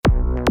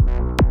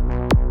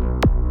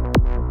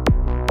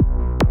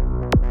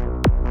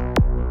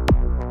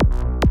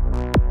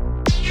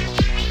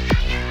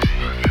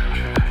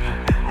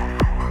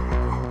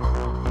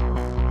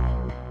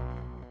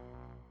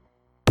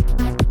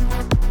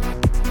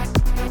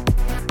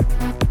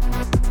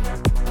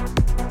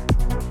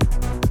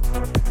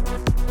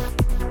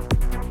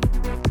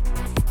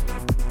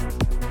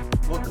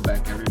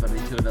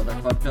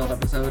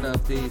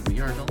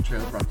Adult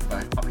Show brought to you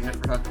by Popping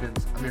Head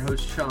Productions. I'm your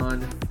host,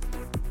 Sean,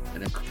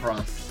 and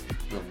across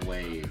the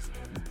ways,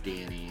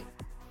 Danny.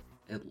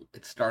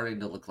 It's starting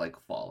to look like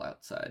fall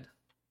outside.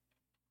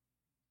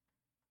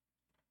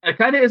 It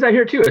kind of is out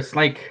here too. It's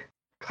like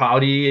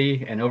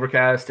cloudy and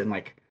overcast and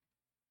like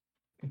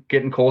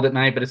getting cold at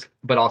night,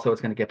 but also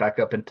it's going to get back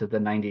up into the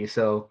 90s.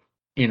 So,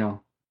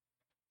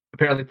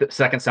 apparently the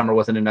second summer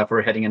wasn't enough.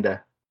 We're heading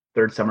into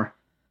third summer.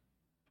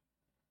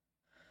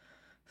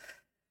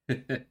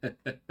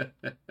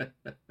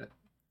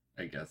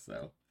 I guess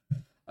so.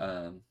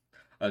 I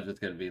was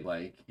just gonna be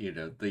like,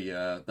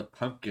 the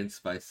pumpkin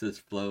spices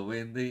flow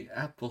in the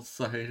apple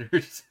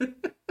ciders.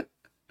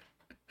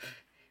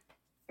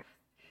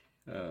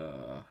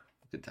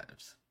 Good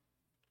times.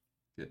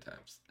 Good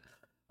times.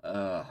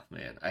 Oh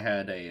man, I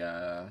had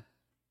a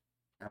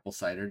apple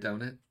cider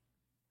donut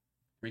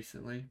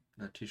recently.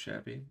 Not too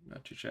shabby.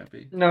 Not too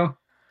shabby. No.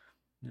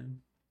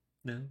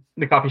 No.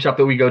 The coffee shop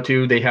that we go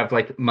to, they have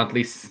like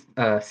monthly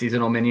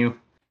seasonal menu.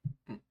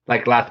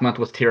 Like last month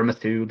was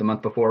tiramisu. The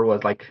month before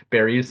was like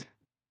berries.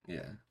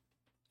 Yeah.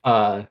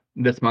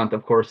 This month,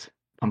 of course,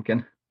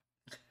 pumpkin.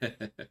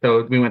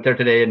 So we went there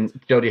today, and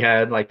Jody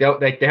had like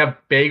they have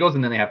bagels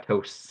and then they have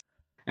toasts.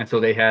 And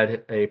so they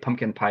had a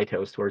pumpkin pie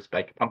toast where it's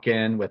like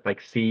pumpkin with like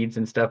seeds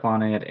and stuff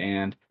on it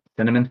and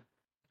cinnamon.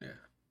 Yeah.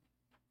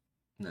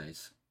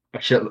 Nice. A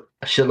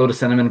shitload of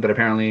cinnamon, but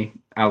apparently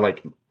when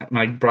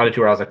I brought it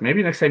to her, I was like,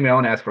 maybe next time I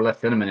want to ask for less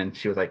cinnamon. And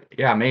she was like,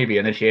 yeah, maybe.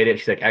 And then she ate it.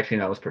 She's like, actually,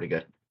 no, it was pretty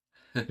good.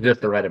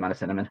 Just the right amount of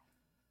cinnamon.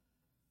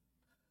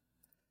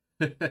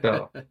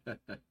 So, nice.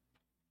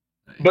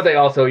 But they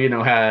also,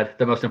 had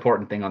the most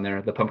important thing on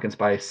there, the pumpkin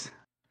spice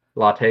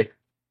latte.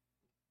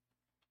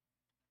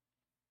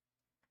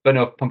 But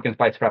no pumpkin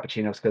spice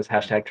frappuccinos because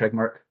 #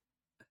 trademark.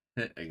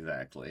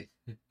 Exactly.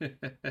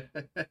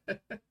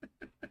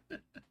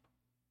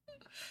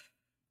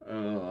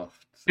 Oh,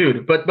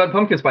 dude, but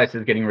pumpkin spice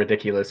is getting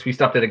ridiculous. We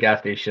stopped at a gas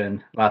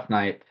station last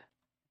night,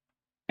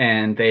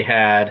 and they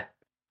had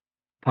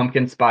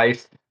pumpkin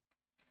spice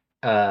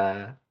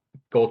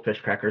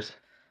goldfish crackers.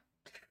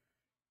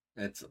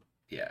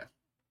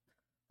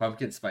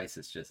 Pumpkin spice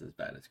is just as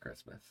bad as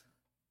Christmas.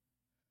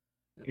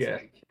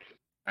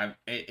 I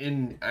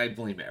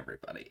blame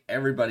everybody.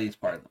 Everybody's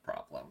part of the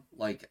problem.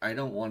 Like, I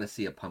don't want to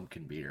see a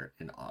pumpkin beer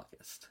in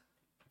August.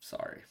 I'm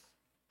sorry.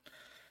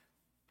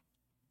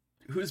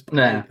 Who's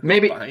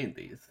buying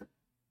these?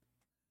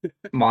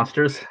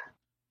 Monsters.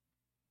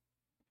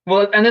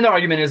 Well, and then the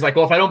argument is like,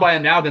 well, if I don't buy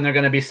them now, then they're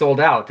going to be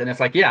sold out. And it's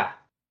like, yeah,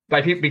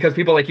 because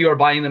people like you are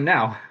buying them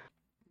now.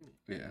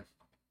 Yeah.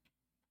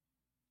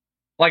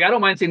 Like, I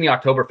don't mind seeing the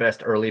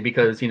Oktoberfest early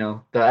because,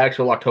 the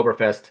actual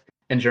Oktoberfest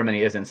in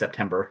Germany is in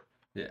September.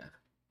 Yeah.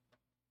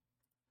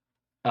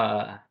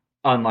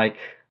 Unlike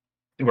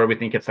where we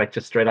think it's like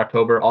just straight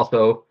October.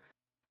 Also,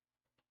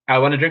 I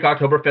want to drink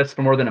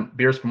Oktoberfest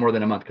beers for more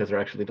than a month because they're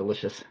actually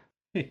delicious.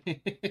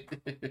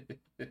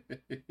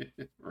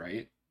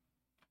 Right.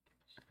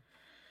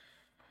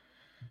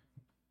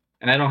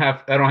 And I don't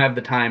have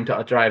the time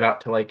to drive out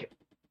to like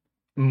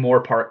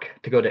Moore Park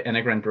to go to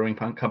Enegren Brewing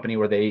Company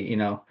where they,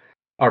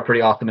 are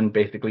pretty awesome and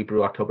basically brew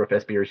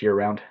Oktoberfest beers year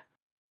round.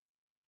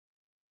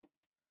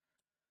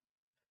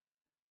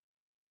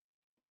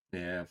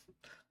 Yeah.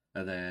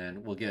 And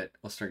then we'll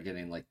start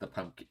getting like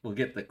we'll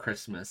get the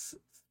Christmas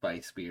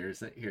spice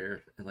beers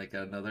here in like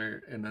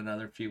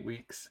another few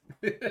weeks.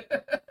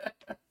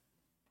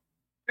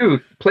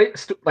 Dude,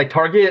 like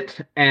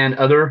Target and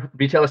other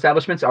retail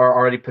establishments are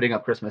already putting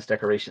up Christmas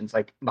decorations.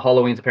 Like the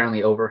Halloween's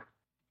apparently over.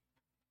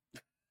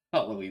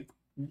 Halloween.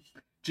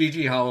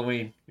 GG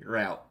Halloween, you're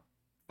out.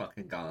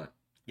 Fucking gone.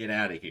 Get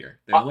out of here.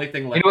 The only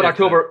thing left is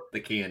the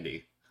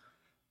candy.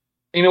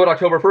 You know what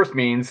October 1st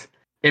means?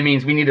 It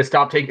means we need to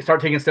start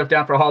taking stuff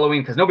down for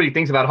Halloween because nobody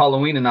thinks about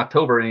Halloween in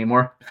October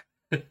anymore.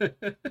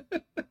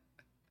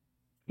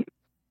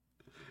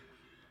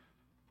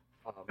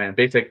 Oh man,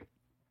 basic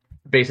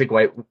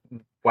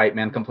white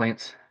man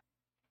complaints.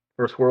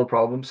 First world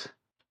problems.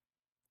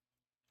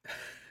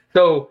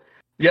 So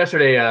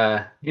yesterday,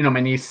 my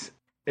niece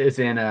is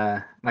in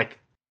like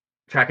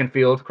track and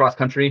field, cross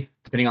country,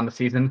 depending on the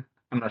season.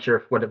 I'm not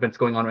sure what event's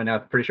going on right now.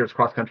 Pretty sure it's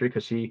cross country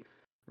because she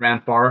ran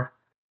far.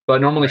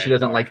 But normally she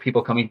doesn't like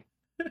people coming.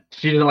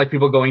 She doesn't like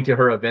people going to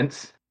her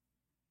events.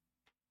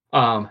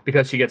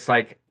 Because she gets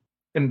like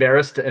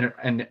embarrassed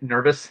and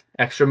nervous,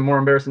 extra more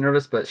embarrassed and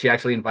nervous. But she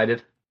actually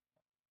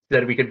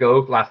said we could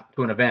go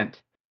to an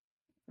event,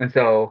 and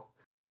so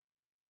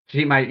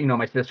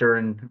my sister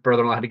and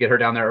brother-in-law had to get her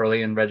down there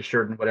early and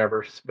registered and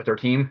whatever with her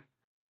team.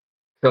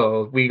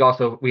 So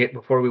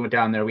before we went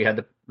down there, we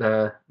had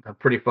the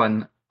pretty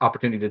fun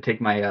opportunity to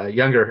take my her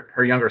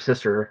younger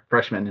sister,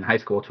 freshman in high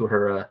school, to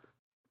her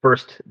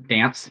first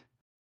dance.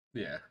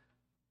 Yeah.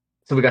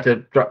 So we got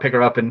to pick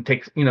her up and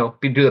do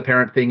the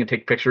parent thing and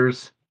take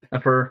pictures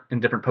of her in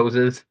different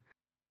poses,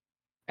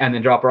 and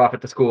then drop her off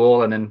at the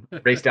school, and then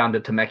race down to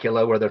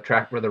Temecula where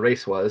the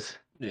race was.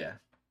 Yeah.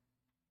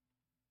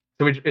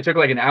 So it took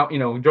like an hour.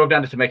 We drove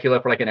down to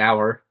Temecula for like an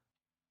hour,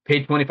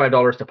 paid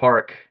 $25 to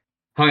park,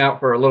 hung out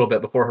for a little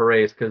bit before her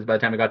race because by the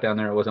time I got down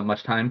there, it wasn't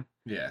much time.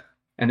 Yeah.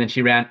 And then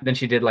she ran. Then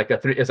she did like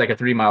it's like a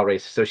 3 mile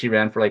race. So she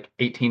ran for like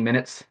 18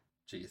 minutes.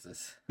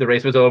 Jesus. The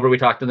race was over. We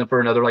talked to them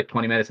for another like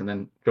 20 minutes, and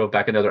then drove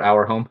back another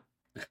hour home.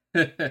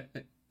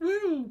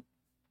 Woo!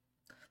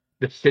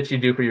 The shit you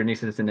do for your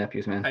nieces and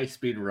nephews, man. High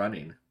speed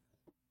running.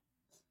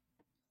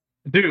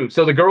 Dude,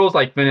 so the girls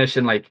like finished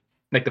in like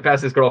the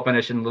fastest girl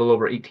finished in a little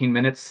over 18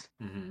 minutes.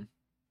 Mm-hmm.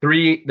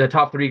 The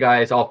top three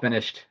guys all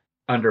finished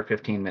under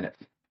 15 minutes.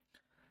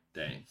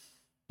 Dang.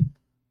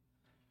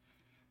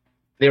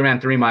 They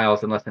ran 3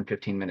 miles in less than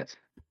 15 minutes.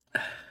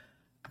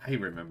 I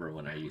remember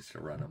when I used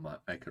to run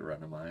I could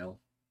run a mile.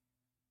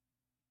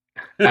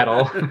 At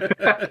all.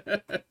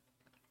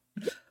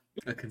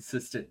 A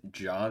consistent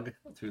jog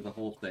through the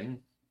whole thing.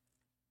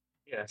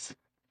 Yes.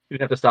 You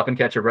didn't have to stop and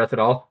catch your breath at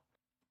all.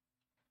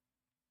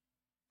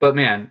 But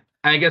man,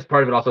 I guess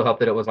part of it also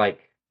helped that it was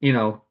like,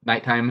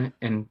 nighttime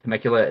in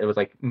Temecula. It was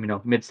like,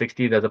 mid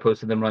 60s as opposed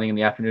to them running in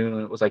the afternoon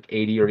when it was like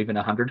 80 or even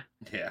 100.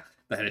 Yeah,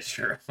 that is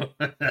true.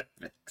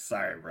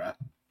 Sorry, bro.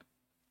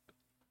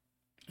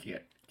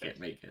 Can't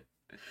make it.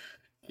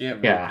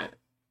 Can't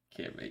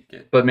make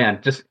it. But man,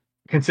 just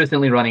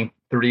consistently running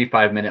 3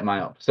 5-minute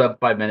miles, sub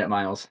 5-minute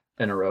miles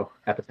in a row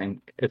at the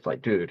same. It's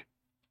like, dude.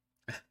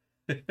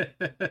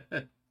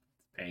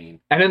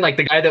 Pain. And then like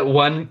the guy that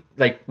won,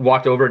 like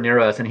walked over near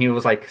us, and he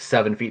was like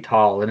 7 feet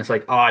tall, and it's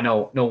like, oh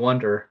no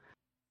wonder.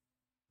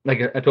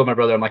 Like I told my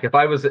brother, I'm like, if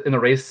I was in the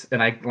race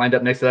and I lined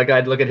up next to that guy,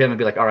 I'd look at him and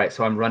be like, all right,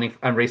 so I'm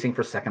racing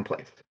for second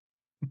place.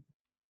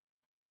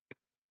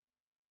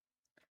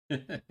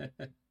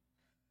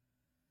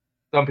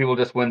 Some people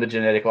just win the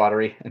genetic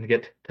lottery and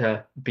get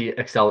to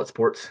excel at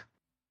sports.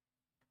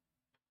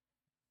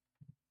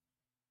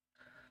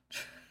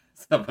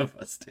 Some of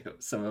us do.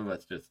 Some of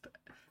us just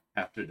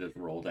have to just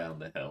roll down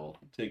the hill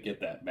to get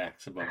that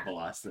maximum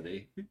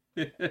velocity.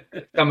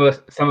 Some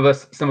of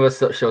us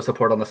show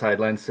support on the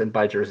sidelines and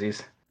buy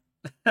jerseys.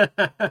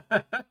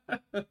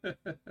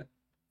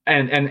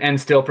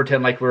 and still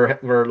pretend like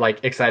we're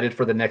like excited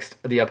for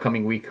the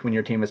upcoming week when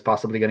your team is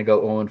possibly going to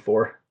go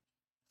 0-4.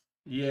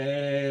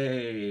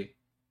 Yay!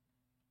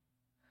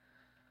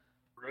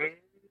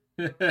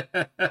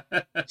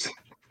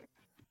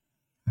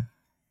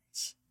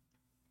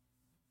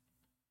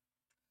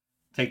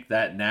 Take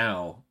that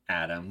now,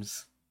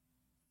 Adams.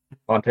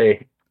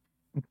 Monte,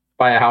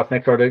 buy a house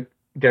next door to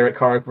Derek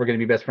Carr. We're going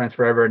to be best friends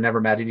forever and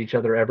never mad at each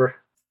other ever.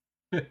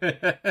 I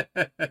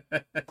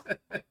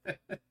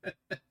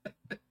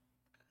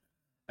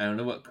don't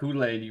know what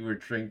Kool-Aid you were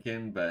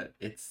drinking, but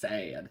it's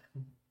sad.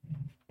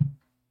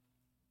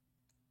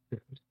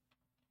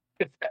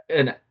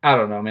 And I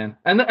don't know, man.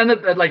 And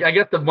like I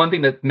guess the one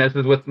thing that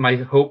messes with my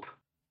hope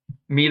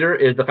meter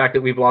is the fact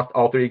that we've lost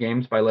all 3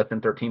 games by less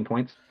than 13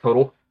 points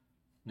total.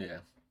 Yeah.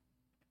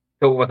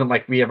 So it wasn't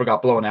like we ever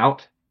got blown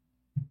out.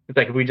 It's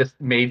like if we just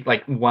made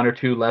like 1 or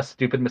 2 less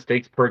stupid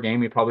mistakes per game,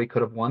 we probably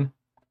could have won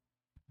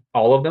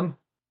all of them.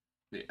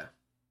 Yeah.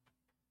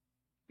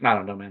 I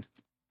don't know, man.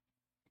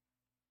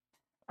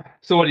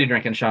 So what are you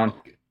drinking, Sean?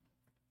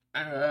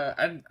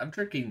 I'm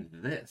drinking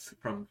this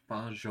from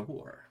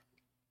Bonjour.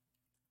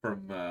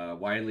 From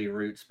Wiley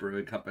Roots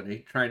Brewing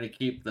Company, trying to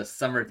keep the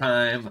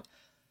summertime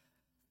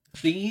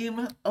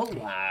theme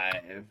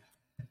alive.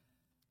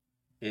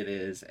 It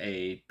is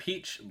a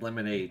peach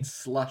lemonade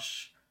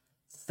slush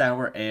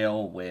sour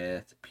ale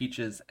with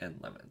peaches and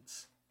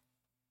lemons.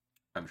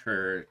 I'm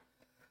sure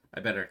I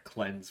better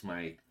cleanse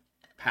my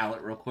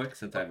palate real quick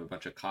since I have a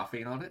bunch of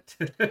coffee on it.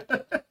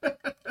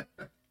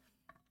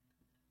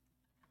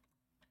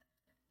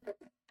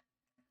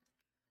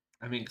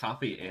 I mean,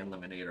 coffee and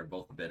lemonade are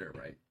both bitter,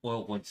 right?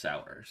 Well, one's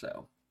sour,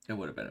 so it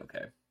would have been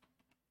okay.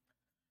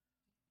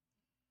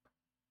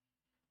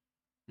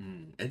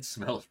 It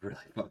smells really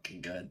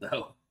fucking good,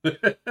 though.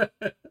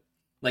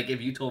 Like, if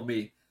you told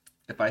me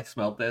if I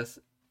smelled this,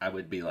 I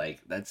would be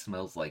like, that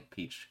smells like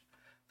peach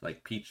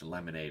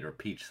lemonade or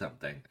peach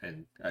something.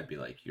 And I'd be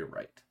like, you're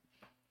right.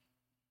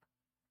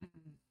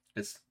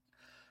 It's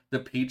the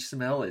peach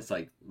smell is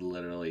like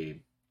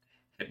literally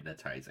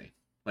hypnotizing.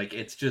 Like,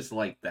 it's just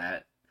like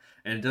that.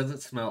 And it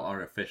doesn't smell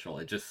artificial.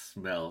 It just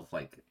smells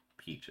like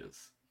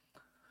peaches.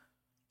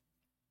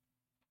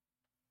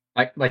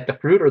 Like the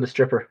fruit or the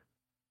stripper?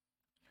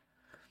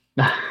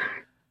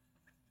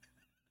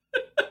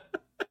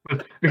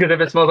 Because if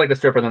it smells like the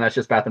stripper, then that's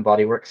just Bath and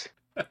Body Works.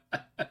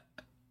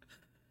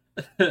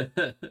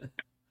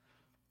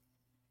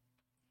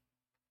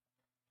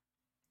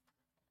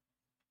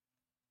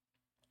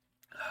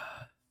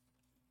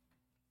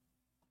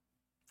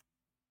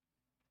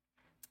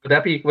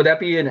 Would that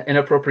be an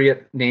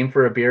inappropriate name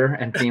for a beer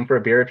and theme for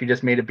a beer if you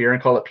just made a beer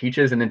and call it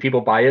Peaches and then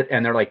people buy it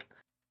and they're like,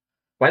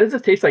 why does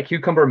this taste like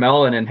cucumber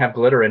melon and have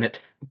glitter in it?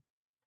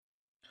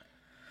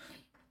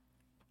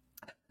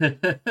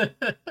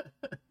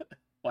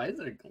 Why is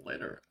there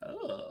glitter?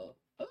 Oh.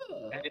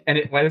 And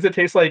why does it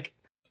taste like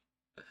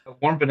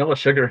warm vanilla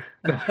sugar?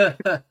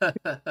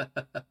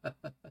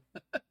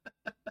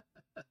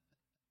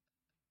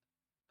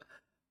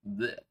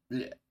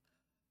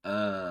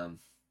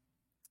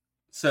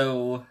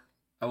 So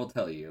I will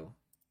tell you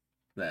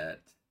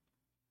that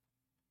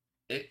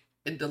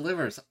it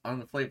delivers on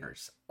the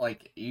flavors.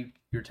 Like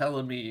you're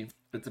telling me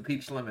it's a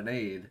peach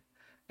lemonade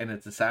and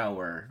it's a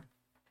sour.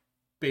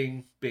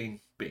 Bing,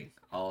 bing, bing.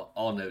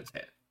 All notes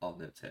hit. All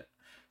notes hit.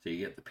 So you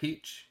get the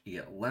peach, you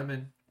get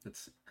lemon.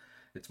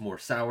 It's more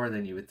sour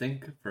than you would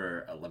think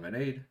for a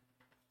lemonade.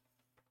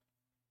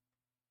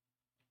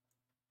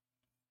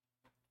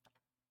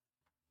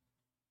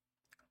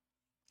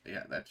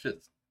 Yeah, that's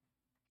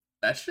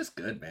just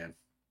good, man.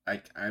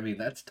 I mean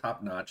that's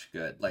top notch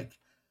good. Like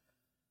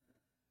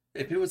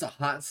if it was a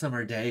hot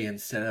summer day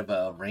instead of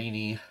a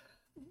rainy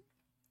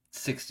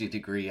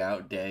 60-degree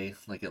out day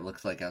like it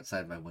looks like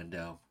outside my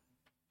window,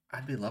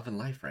 I'd be loving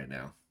life right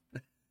now.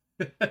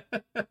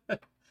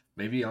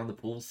 Maybe on the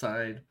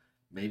poolside,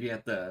 maybe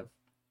at the,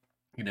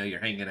 you're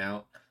hanging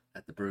out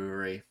at the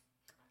brewery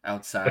The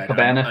outside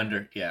cabana.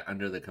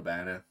 under the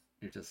cabana.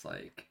 You're just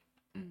like,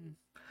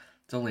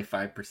 it's only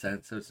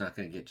 5%, so it's not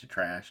gonna get you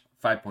trashed.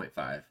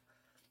 5.5.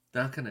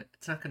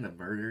 It's not gonna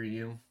murder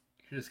you.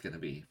 You're just gonna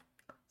be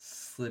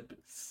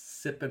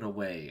sipping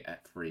away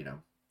at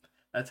freedom.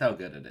 That's how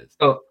good it is,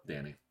 Oh,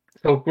 Danny.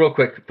 so real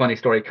quick, funny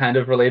story, kind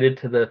of related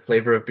to the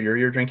flavor of beer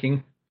you're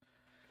drinking.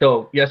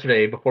 So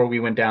yesterday, before we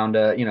went down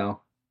to,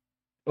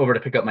 over to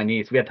pick up my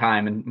niece, we had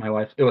time, and my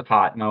wife, it was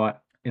hot. My wife,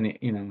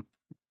 my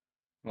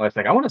wife's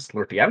like, I want a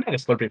Slurpee. I haven't had a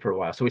Slurpee for a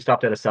while. So we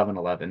stopped at a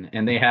 7-Eleven,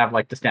 and they have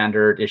like the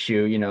standard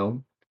issue,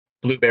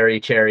 blueberry,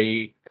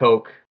 cherry,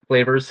 Coke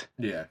flavors.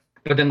 Yeah.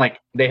 But then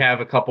like they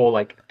have a couple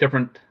like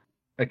different,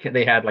 like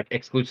they had like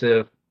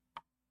exclusive,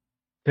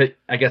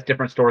 I guess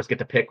different stores get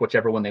to pick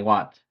whichever one they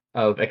want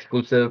of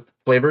exclusive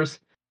flavors.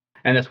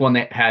 And this one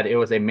it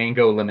was a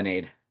mango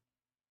lemonade.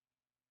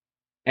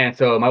 And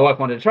so my wife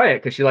wanted to try it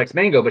because she likes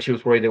mango, but she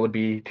was worried it would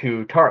be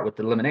too tart with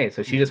the lemonade.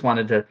 So she just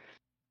wanted to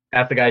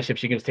ask the guy if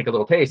she can just take a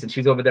little taste. And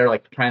she's over there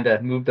like trying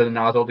to move the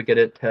nozzle to get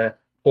it to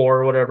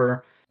pour or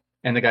whatever.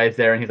 And the guy's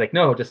there and he's like,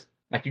 no, just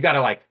like you gotta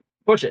like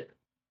push it.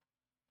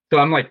 So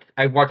I'm like,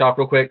 I walked off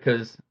real quick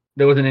because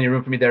there wasn't any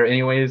room for me there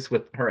anyways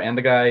with her and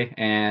the guy.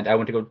 And I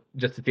went to go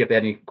just to see if they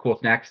had any cool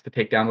snacks to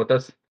take down with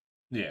us.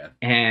 Yeah.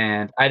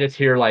 And I just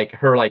hear like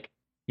her like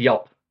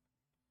yelp.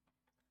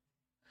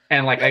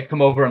 And like I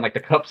come over and like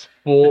the cup's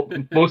full,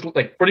 most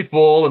like pretty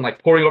full and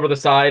like pouring over the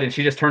side, and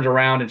she just turns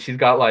around and she's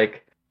got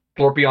like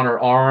Slurpee on her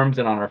arms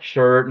and on her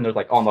shirt, and there's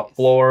like on the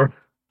floor.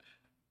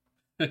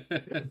 And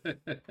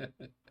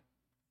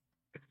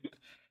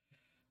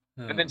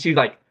then she's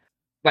like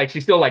she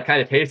still like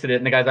kind of tasted it,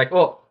 and the guy's like,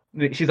 well,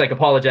 she's like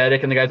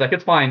apologetic, and the guy's like,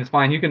 it's fine,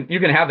 you can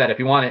have that if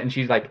you want it, and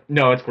she's like,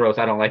 no, it's gross,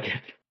 I don't like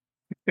it.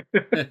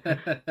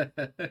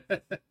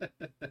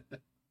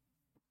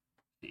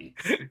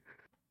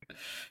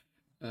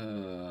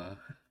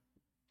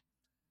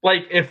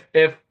 Like if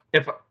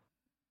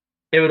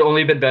it would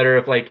only been better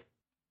if like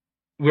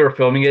we were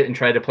filming it and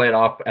tried to play it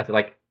off as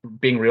like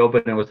being real,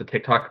 but it was a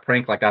TikTok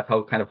prank. Like that's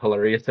how kind of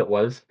hilarious it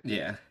was.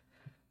 Yeah.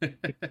 So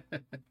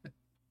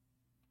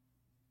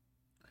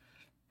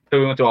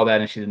we went through all that,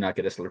 and she did not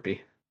get a Slurpee.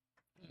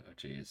 Oh,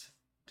 jeez,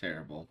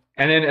 terrible.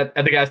 And then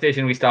at the gas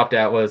station we stopped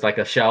at was like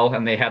a Shell,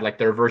 and they had like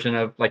their version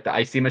of like the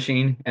icy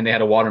machine, and they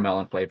had a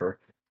watermelon flavor.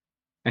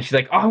 And she's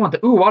like, "Oh, I want the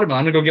watermelon.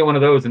 I'm gonna go get one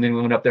of those." And then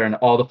we went up there, and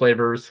all the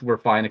flavors were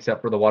fine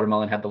except for the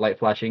watermelon had the light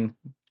flashing,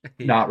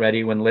 not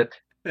ready when lit.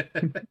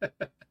 Of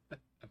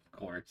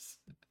course.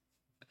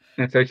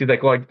 And so she's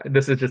like, "Well,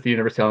 this is just the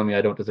universe telling me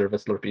I don't deserve a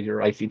Slurpee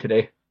or icy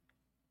today."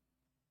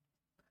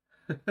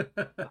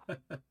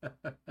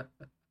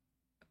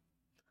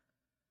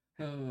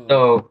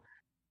 So,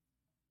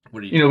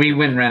 what are you we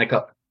went and ran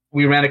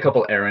a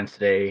couple errands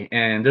today,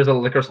 and there's a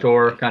liquor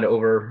store kind of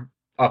over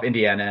off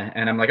Indiana,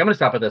 and I'm like, I'm gonna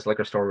stop at this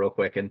liquor store real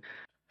quick and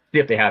see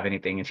if they have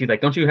anything. And she's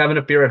like, don't you have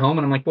enough beer at home?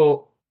 And I'm like,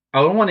 well,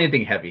 I don't want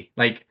anything heavy.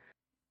 Like,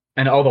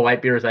 and all the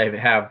light beers I've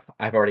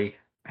already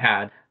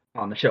had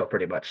on the show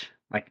pretty much,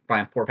 like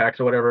buying 4-packs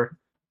or whatever.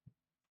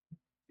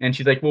 And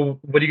she's like, well,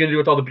 what are you gonna do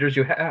with all the beers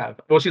you have?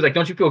 Well, she's like,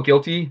 don't you feel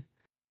guilty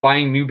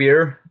buying new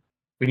beer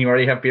when you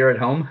already have beer at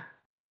home?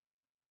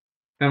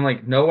 And I'm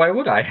like, no, why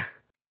would I?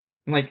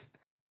 I'm like,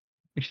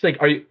 she's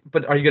like, are you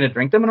going to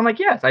drink them? And I'm like,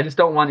 yes, I just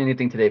don't want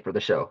anything today for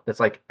the show. That's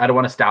like, I don't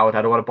want a stout.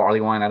 I don't want a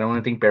barley wine. I don't want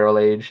anything barrel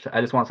aged. I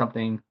just want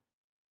something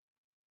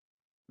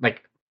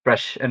like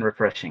fresh and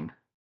refreshing.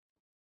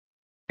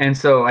 And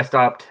so I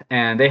stopped,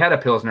 and they had a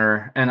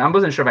Pilsner, and I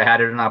wasn't sure if I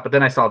had it or not, but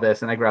then I saw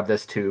this, and I grabbed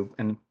this too.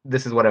 And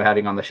this is what I'm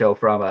having on the show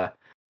from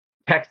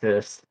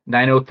Texas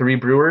 903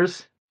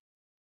 Brewers.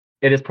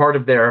 It is part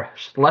of their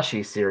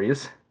Slushy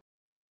series.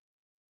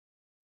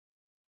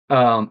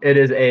 It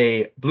is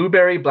a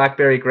blueberry,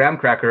 blackberry, graham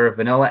cracker,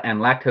 vanilla, and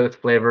lactose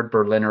flavored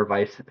Berliner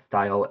Weiss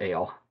style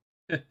ale.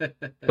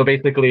 So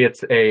basically,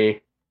 it's a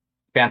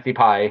fancy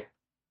pie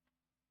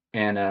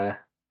in a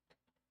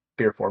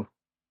beer form.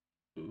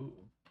 Ooh,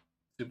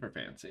 super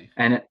fancy.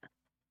 And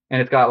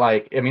it's got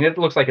like, I mean, it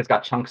looks like it's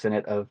got chunks in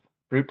it of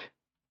fruit.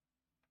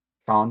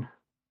 Ooh,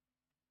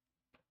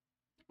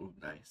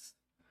 nice.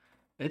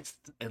 It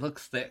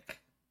looks thick.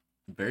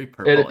 Very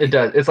purple. It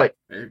does. It's like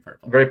very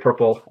purple. Very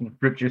purple, and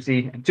fruit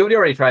juicy. And Jody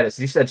already tried it.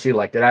 She said she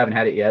liked it. I haven't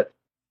had it yet.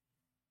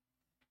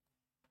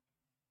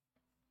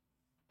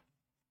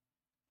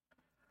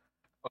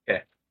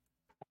 Okay.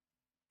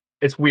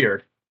 It's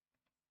weird.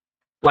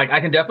 Like I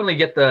can definitely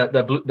get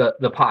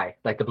the pie,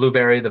 like the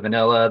blueberry, the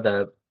vanilla,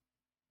 the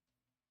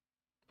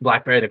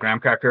blackberry, the graham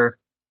cracker.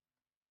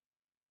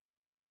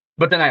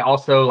 But then I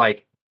also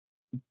like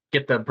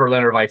get the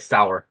Berliner Weiss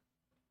sour.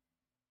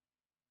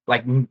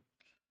 Like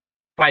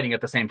fighting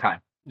at the same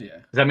time. Yeah.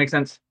 Does that make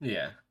sense?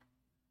 Yeah.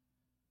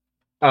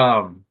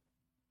 I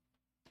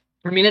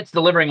mean, it's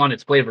delivering on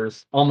its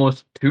flavors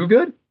almost too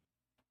good.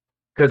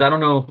 Because I don't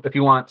know if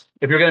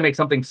you're gonna make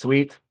something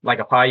sweet like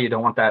a pie, you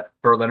don't want that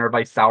Berliner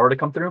Weiss sour to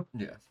come through.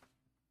 Yeah.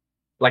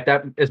 Like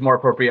that is more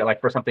appropriate,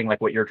 like for something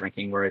like what you're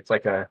drinking, where it's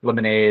like a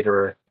lemonade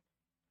or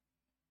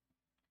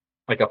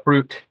like a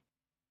fruit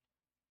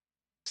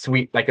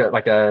sweet, like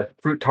a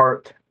fruit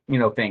tart,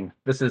 thing.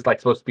 This is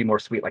like supposed to be more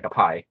sweet, like a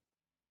pie.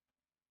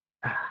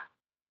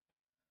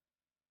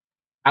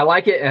 I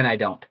like it and I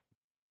don't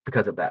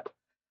because of that.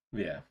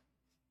 Yeah.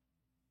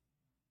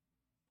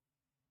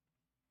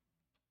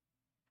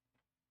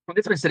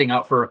 It's been sitting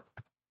out for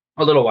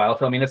a little while,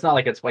 so I mean, it's not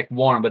like it's like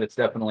warm, but it's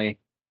definitely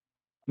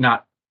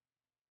not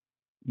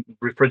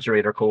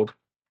refrigerator cold.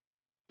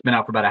 It's been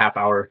out for about a half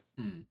hour,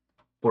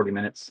 40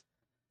 minutes.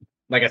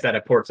 Like I said, I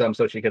poured some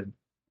so she could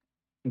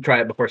try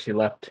it before she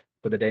left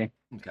for the day.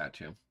 Got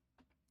you.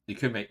 You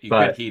could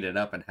could heat it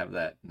up and have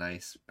that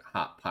nice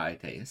hot pie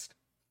taste.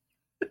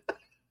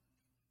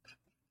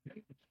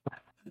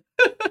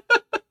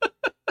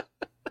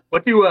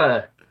 What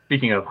do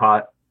speaking of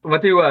hot,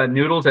 what do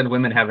noodles and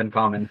women have in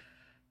common?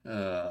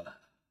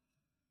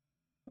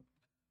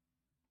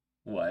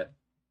 What?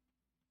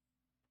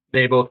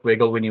 They both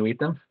wiggle when you eat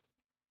them.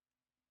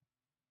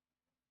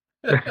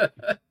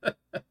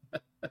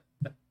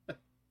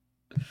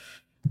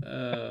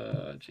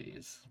 Oh,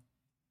 jeez.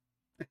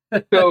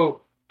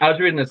 So I was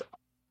reading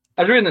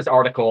this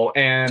article,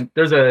 and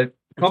there's a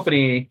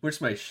company.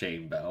 Where's my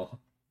shame bell?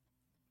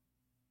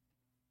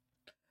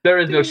 There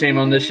is no shame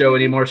on this show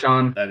anymore,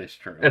 Sean. That is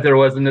true. If there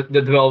wasn't,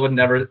 the bell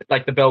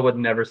would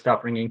never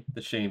stop ringing.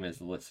 The shame is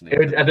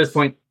listening. At this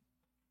point,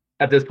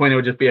 it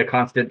would just be a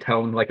constant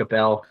tone, like a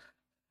bell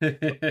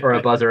or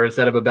a buzzer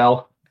instead of a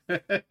bell.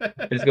 It'd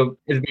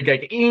be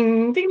like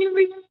ding, ding, ding,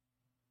 ding.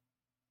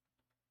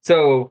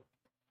 So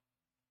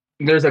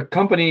there's a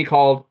company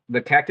called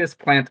the Cactus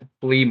Plant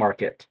Flea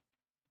Market.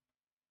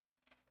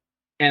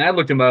 And I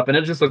looked them up, and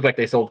it just looked like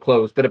they sold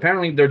clothes. But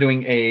apparently they're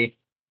doing a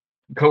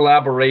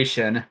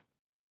collaboration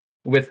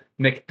with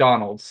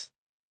McDonald's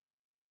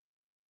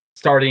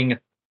starting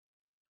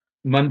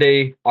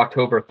Monday,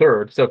 October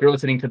 3rd. So if you're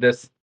listening to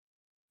this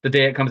the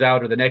day it comes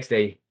out or the next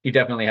day, you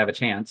definitely have a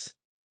chance.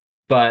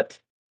 But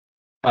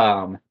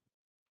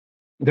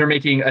they're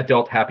making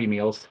adult Happy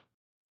Meals.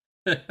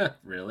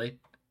 Really?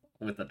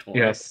 With a toy?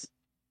 Yes.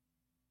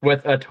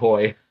 With a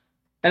toy.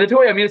 And the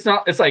toy, I mean,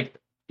 it's like,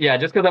 yeah,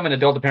 just because I'm an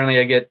adult, apparently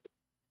I get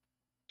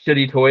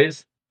shitty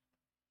toys.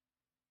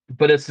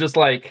 But it's just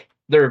like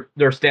their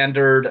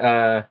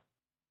standard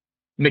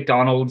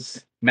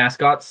McDonald's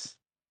mascots.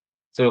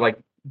 So like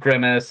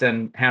Grimace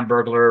and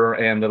Hamburglar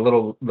and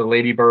the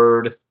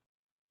Ladybird.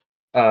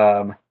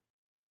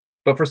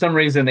 But for some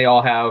reason they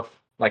all have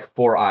like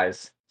 4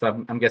 eyes.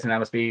 So I'm guessing that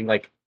must be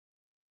like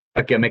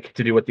a gimmick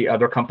to do with the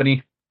other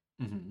company.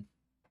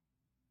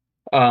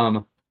 Mm-hmm.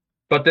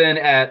 But then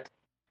at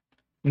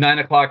 9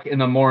 o'clock in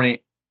the morning,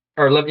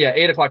 or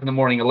 8 o'clock in the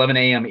morning, 11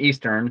 a.m.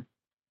 Eastern,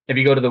 if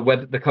you go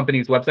to the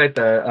company's website,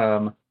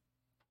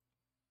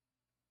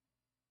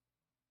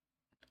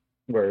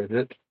 where is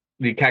it?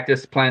 The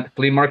Cactus Plant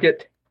Flea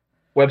Market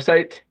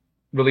website,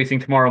 releasing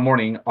tomorrow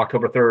morning,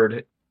 October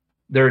 3rd.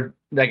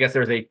 I guess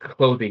there's a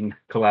clothing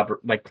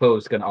like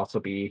clothes can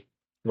also be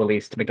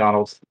released,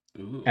 McDonald's.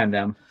 Ooh. And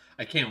them.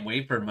 I can't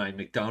wait for my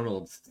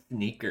McDonald's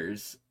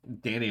sneakers.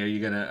 Danny, are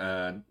you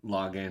gonna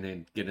log in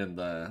and get in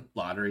the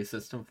lottery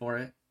system for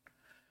it?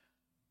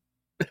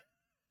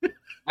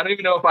 I don't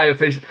even know if I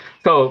officially.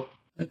 So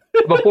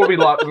before we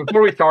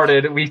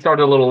started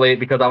a little late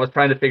because I was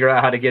trying to figure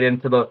out how to get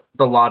into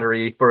the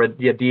lottery for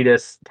the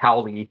Adidas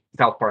Towley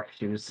South Park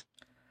shoes,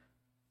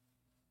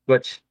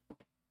 which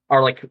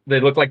are like, they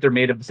look like they're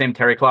made of the same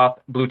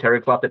blue terry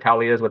cloth that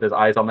Towley is, with his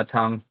eyes on the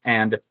tongue,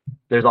 and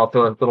there's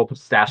also a little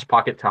stash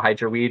pocket to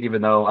hide your weed,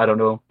 even though I don't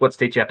know what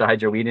state you have to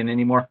hide your weed in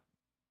anymore.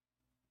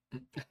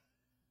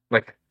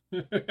 Like,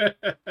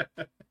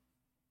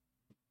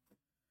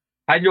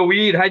 hide your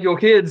weed, hide your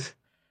kids.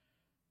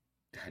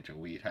 Hide your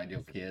weed, hide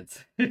your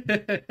kids.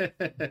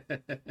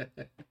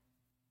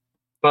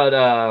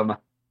 But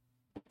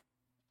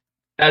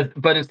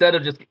instead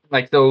of just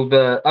like,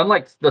 so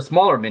unlike the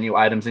smaller menu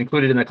items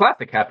included in the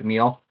classic Happy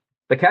Meal,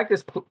 the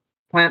Cactus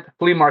Plant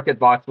Flea Market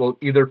box will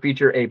either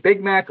feature a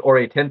Big Mac or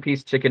a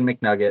 10-piece chicken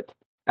McNugget,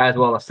 as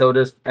well as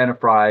sodas and a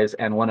fries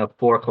and one of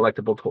 4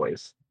 collectible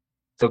toys.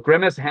 So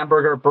Grimace,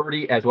 Hamburger,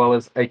 Birdie, as well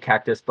as a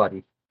Cactus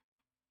Buddy.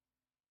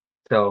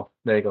 So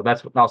there you go.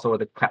 That's also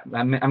where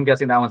I'm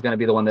guessing that one's going to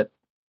be the one that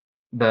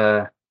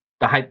the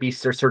the hype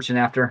beasts are searching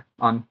after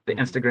on the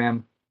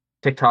Instagram,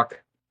 TikTok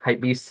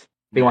hype beasts.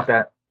 They want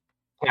that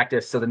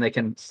cactus so then they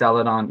can sell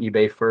it on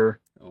eBay for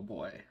oh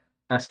boy,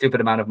 a stupid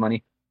amount of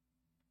money.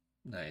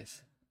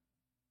 Nice.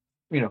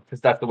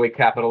 Because that's the way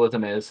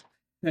capitalism is.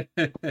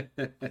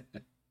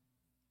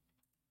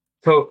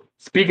 So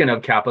speaking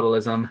of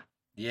capitalism,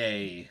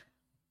 Yay.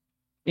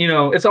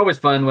 It's always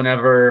fun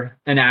whenever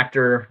an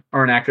actor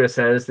or an actress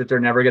says that they're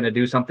never going to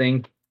do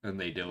something, And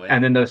they do it.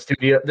 and then the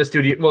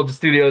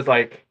studio's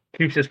like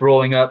keeps just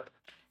rolling up.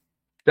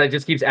 That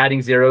just keeps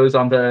adding zeros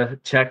on the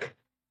check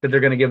that they're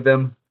going to give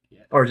them,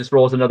 or just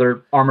rolls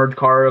another armored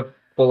car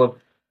full of,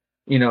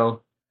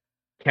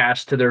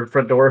 cash to their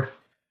front door.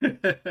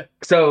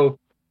 So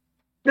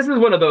this is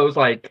one of those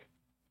like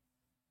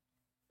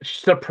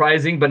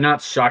surprising but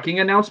not shocking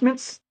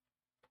announcements,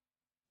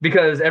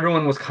 because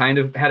everyone was kind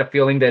of had a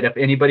feeling that if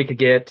anybody could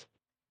get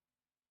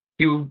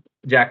Hugh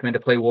Jackman to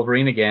play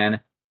Wolverine again,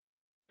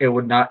 it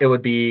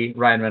would be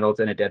Ryan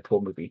Reynolds in a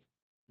Deadpool movie.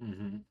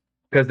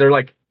 Because they're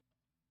like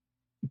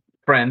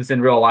friends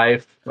in real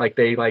life. Like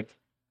they like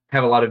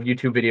have a lot of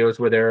YouTube videos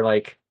where they're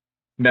like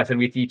messing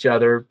with each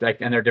other, like,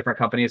 and they're different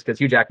companies, because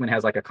Hugh Jackman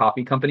has like a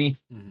coffee company,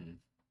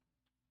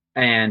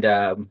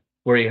 and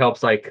where he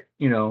helps like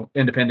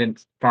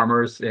independent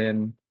farmers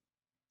in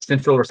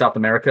Central or South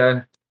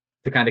America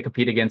to kind of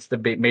compete against the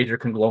major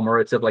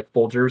conglomerates of like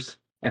Folgers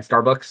and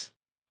Starbucks.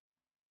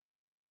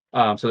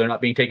 So they're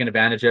not being taken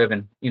advantage of,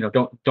 and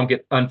don't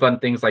get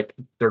unfun things like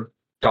their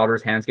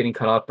daughter's hands getting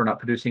cut off for not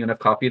producing enough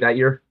coffee that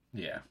year.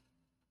 Yeah.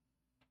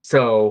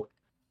 So,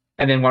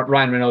 and then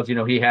Ryan Reynolds,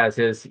 he has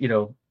his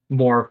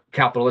more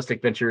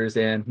capitalistic ventures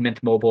in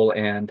Mint Mobile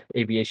and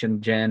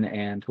Aviation Gen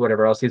and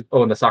whatever else.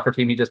 And the soccer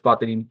team he just bought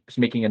that he's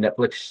making a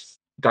Netflix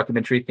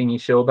documentary thingy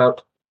show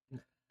about.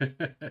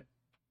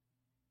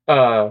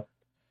 But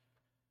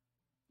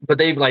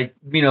they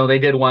they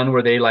did one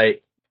where they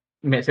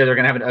said they're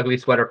gonna have an ugly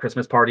sweater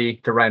Christmas party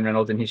to Ryan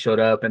Reynolds, and he showed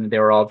up and they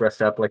were all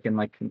dressed up like in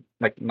like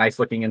nice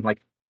looking in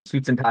like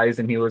suits and ties,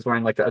 and he was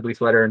wearing like the ugly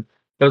sweater, and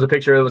there was a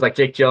picture. It was like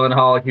Jake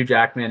Gyllenhaal, Hugh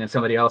Jackman, and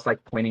somebody else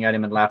like pointing at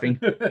him and laughing.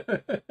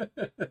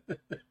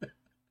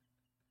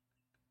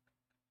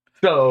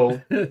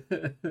 So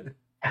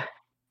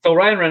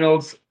Ryan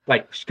Reynolds,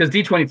 because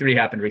D23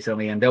 happened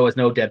recently and there was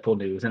no Deadpool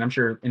news, and I'm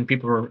sure, and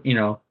people were,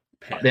 the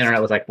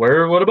internet was like,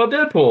 what about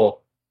Deadpool?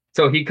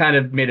 So he kind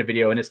of made a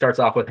video, and it starts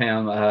off with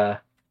him,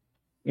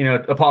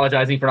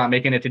 apologizing for not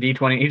making it to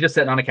D20. He's just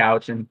sitting on a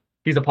couch, and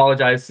he's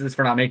apologizes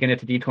for not making it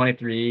to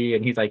D23,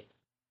 and he's like,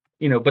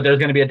 but there's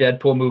going to be a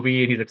Deadpool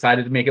movie, and he's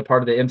excited to make it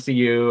part of the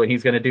MCU, and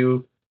he's going to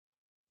do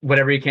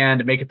whatever he can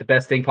to make it the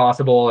best thing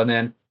possible. And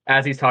then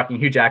as he's talking,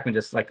 Hugh Jackman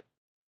just like,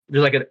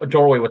 there's like a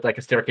doorway with like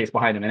a staircase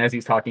behind him, and as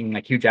he's talking,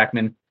 like Hugh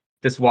Jackman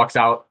just walks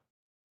out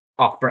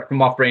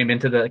from off frame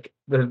into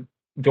the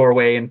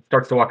doorway and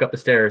starts to walk up the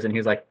stairs, and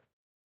he's like,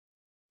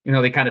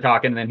 they kind of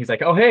talk, and then he's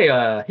like, oh hey,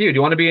 Hugh, do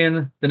you want to be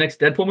in the next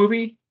Deadpool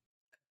movie?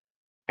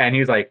 And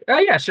he's like, oh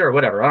yeah, sure,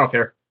 whatever, I don't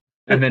care.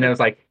 And then it was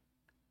like,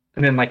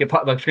 and then like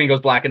the screen goes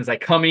black, and it's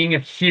like, coming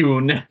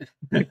Hune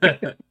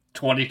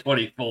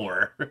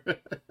 2024.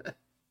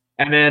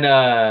 And then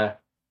I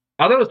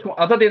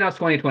thought they announced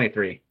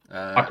 2023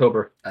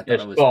 October. I thought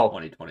it was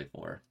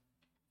 2024.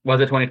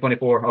 Was it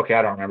 2024? Okay,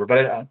 I don't remember,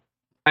 but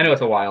I know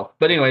it's a while.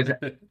 But anyways,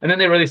 and then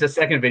they released a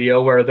second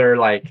video where they're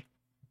like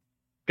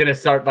gonna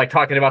start like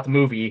talking about the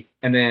movie,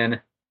 and then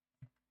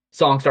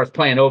song starts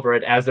playing over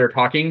it as they're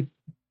talking.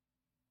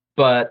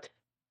 But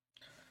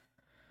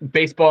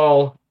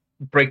baseball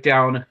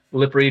breakdown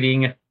lip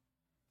reading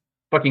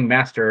fucking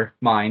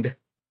mastermind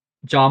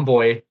John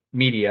Boy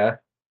Media,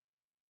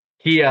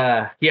 he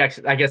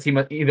actually, I guess he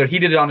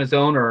did it on his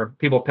own or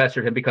people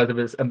pestered him because of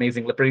his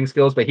amazing lip reading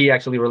skills, but he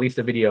actually released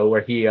a video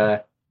where he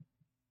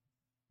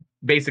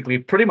basically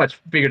pretty much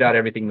figured out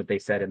everything that they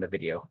said in the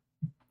video.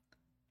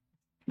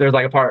 There's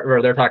like a part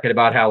where they're talking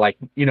about how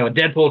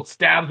Deadpool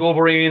stabs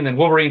Wolverine, and then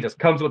Wolverine just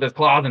comes with his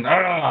claws and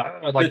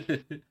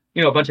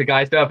a bunch of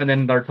guy stuff, and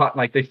then they're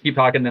they keep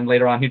talking, and then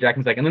later on Hugh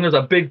Jackman's like, and then there's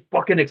a big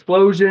fucking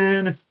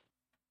explosion.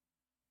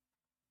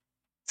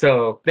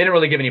 So they didn't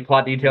really give any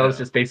plot details,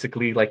 just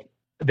basically like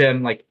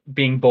them like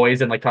being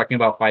boys and like talking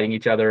about fighting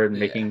each other and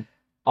making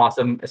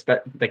awesome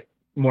like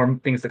more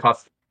things that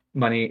cost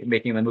money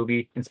making the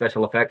movie and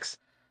special effects.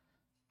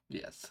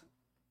 Yes.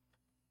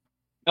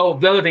 Oh,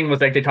 the other thing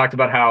was like they talked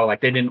about how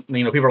like they didn't,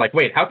 people were like,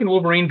 wait, how can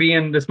Wolverine be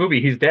in this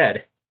movie? He's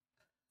dead.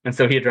 And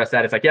so he addressed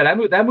that. It's like, yeah,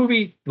 that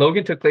movie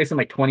Logan took place in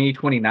like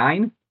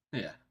 2029.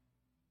 Yeah.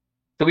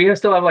 So we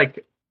still have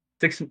like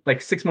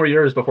six more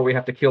years before we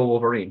have to kill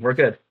Wolverine. We're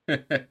good.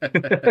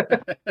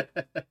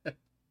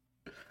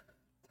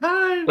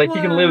 Timeline. Like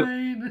you can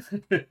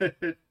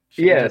live.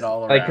 Yes.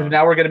 Like because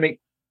now we're gonna make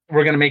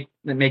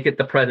it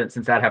the present,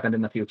 since that happened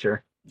in the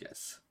future.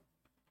 Yes.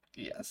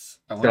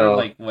 I wonder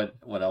like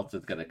what else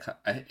is gonna come.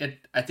 I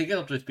think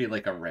it'll just be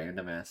like a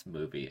random ass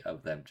movie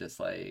of them just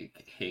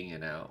like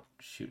hanging out,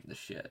 shooting the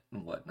shit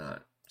and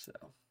whatnot. So.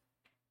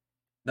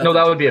 No,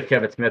 that would be if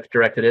Kevin Smith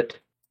directed it.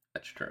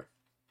 That's true.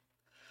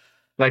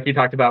 Like he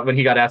talked about when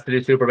he got asked to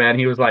do Superman,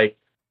 he was like,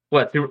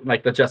 like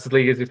the Justice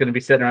League is going to be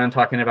sitting around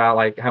talking about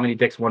like how many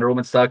dicks Wonder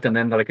Woman sucked, and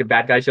then like a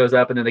bad guy shows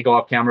up, and then they go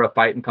off camera,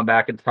 fight, and come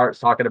back and start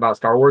talking about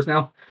Star Wars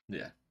now.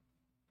 Yeah.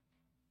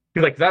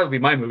 He's like, that would be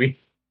my movie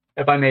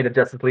if I made a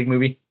Justice League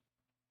movie.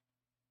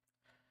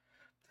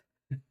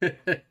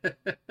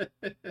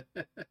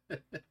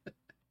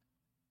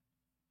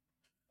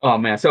 Oh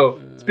man! So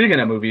speaking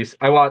of movies,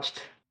 I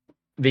watched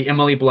the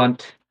Emily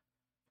Blunt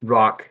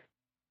Rock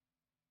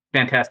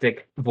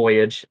Fantastic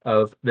Voyage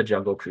of the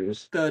Jungle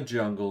Cruise. The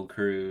Jungle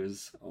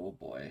Cruise. Oh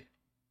boy.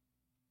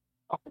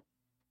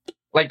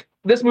 Like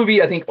this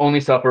movie, I think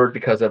only suffered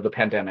because of the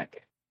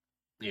pandemic.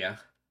 Yeah.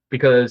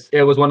 Because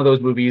it was one of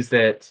those movies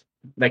that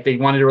like they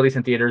wanted to release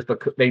in theaters,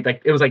 but they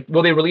like it was like,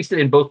 well, they released it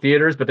in both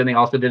theaters, but then they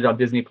also did it on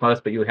Disney Plus,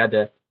 but you had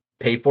to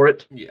pay for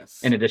it.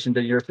 Yes. In addition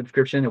to your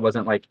subscription, it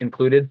wasn't like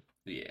included.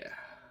 Yeah.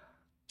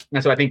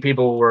 And so I think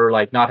people were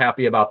like not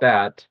happy about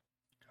that.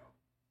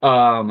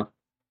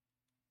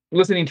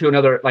 Listening to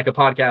another like a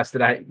podcast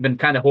that I've been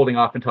kind of holding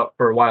off until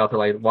for a while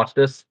till I watched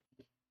this.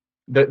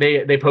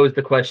 They posed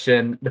the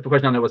question. The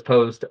question on it was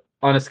posed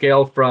on a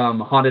scale from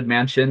Haunted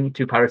Mansion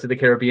to Pirates of the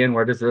Caribbean.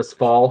 Where does this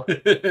fall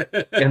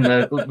in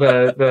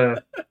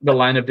the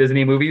line of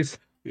Disney movies?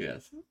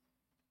 Yes.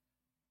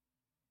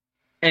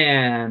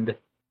 And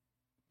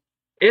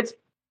it's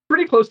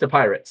pretty close to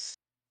Pirates.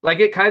 Like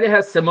it kind of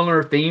has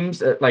similar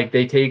themes. Like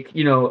they take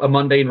a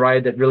mundane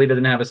ride that really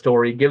doesn't have a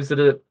story, gives it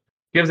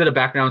a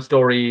background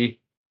story.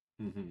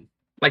 Mm-hmm.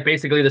 Like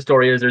basically the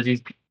story is there's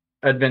these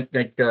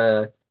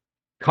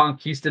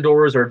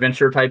conquistadors or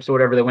adventure types or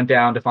whatever that went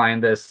down to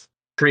find this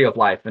tree of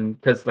life, and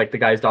because like the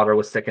guy's daughter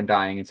was sick and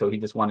dying, and so he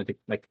just wanted to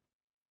like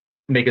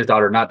make his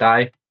daughter not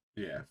die.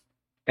 Yeah.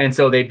 And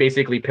so they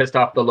basically pissed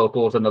off the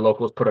locals, and the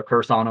locals put a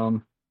curse on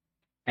them,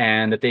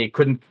 and that they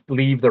couldn't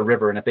leave the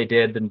river, and if they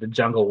did, then the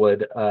jungle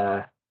would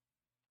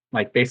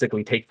like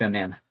basically take them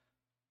in.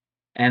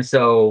 And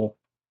so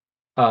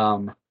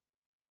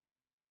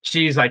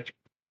she's like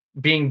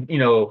being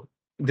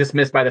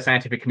dismissed by the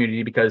scientific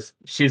community because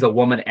she's a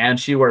woman and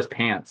she wears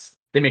pants.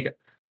 They make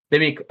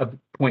a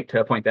point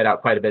to point that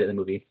out quite a bit in the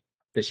movie,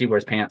 that she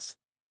wears pants.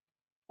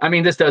 I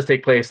mean, this does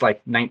take place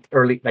like mid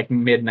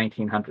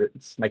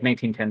 1900s, like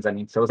 1910s. I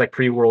mean, so it was like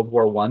pre-World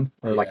War One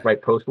or like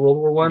right post World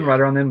War One, right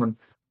around then when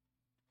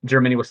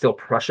Germany was still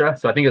Prussia.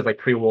 So I think it was like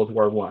pre-World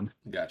War One.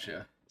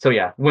 Gotcha. So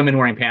yeah, women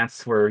wearing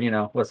pants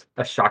was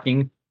a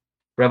shocking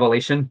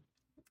revelation.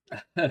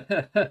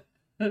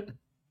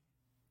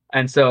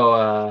 And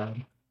so,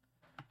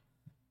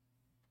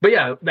 but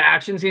yeah, the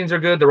action scenes are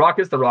good. The Rock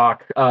is The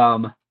Rock.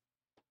 My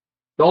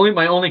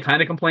only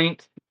kind of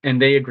complaint,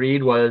 and they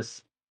agreed,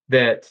 was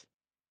that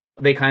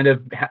they kind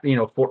of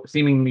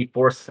seemingly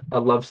force a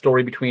love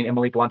story between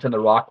Emily Blunt and The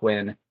Rock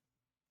when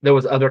there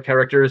was other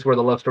characters where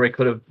the love story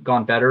could have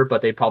gone better,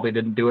 but they probably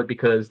didn't do it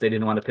because they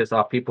didn't want to piss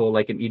off people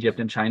like in Egypt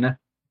and China,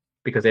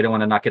 because they don't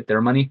want to not get their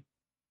money.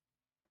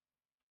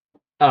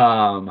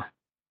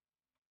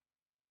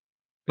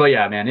 But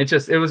yeah, man, it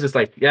was just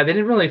like, yeah, they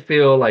didn't really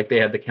feel like they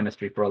had the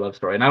chemistry for a love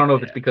story. And I don't know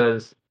if it's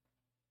because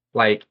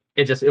like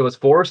it was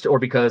forced, or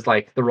because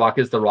like The Rock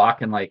is The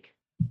Rock and like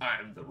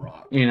I'm The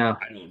Rock. I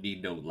don't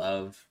need no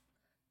love.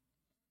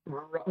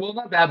 Well,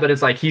 not that, but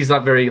it's like he's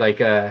not very like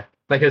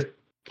his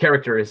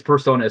character, his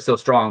persona is so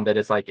strong that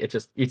it's like it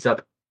just eats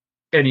up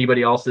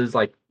anybody else's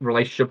like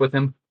relationship with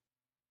him.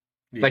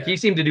 Yeah. Like he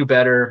seemed to do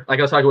better. Like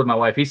I was talking with my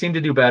wife, he seemed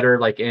to do better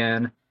like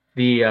in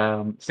the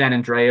San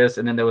Andreas,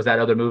 and then there was that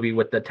other movie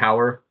with the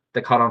tower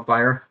that caught on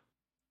fire.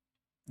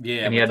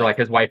 Yeah, and he had like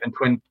his wife and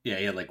twin. Yeah,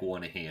 he had like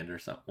one hand or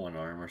something, one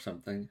arm or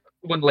something.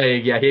 One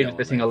leg, yeah, he was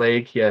missing a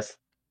leg, yes.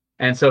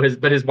 And so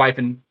his wife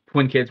and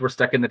twin kids were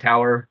stuck in the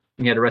tower,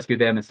 and he had to rescue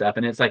them and stuff.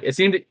 And it's like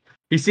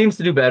he seems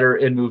to do better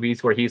in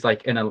movies where he's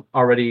like in an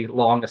already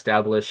long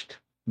established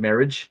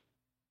marriage.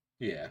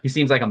 Yeah, he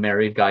seems like a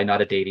married guy,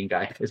 not a dating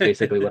guy. Is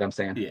basically what I'm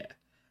saying.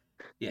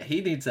 Yeah,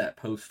 he needs that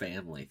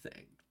post-family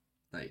thing.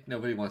 Like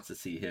nobody wants to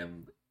see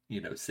him,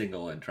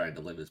 single and trying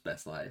to live his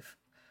best life.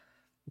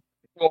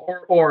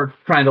 Or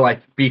trying to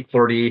like be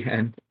flirty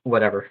and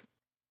whatever.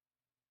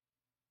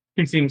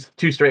 He seems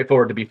too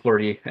straightforward to be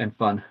flirty and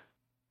fun.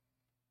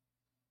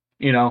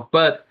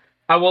 But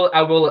I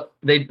will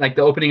they like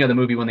the opening of the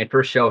movie when they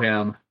first show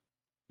him,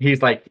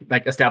 he's like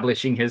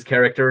establishing his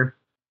character.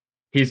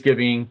 He's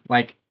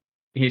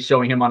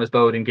showing him on his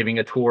boat and giving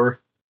a tour,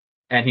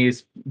 and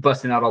he's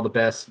busting out all the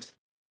best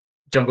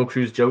Jungle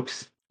Cruise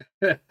jokes.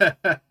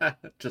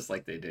 Just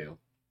like they do.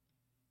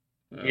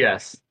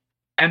 Yes.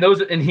 And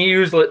he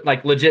used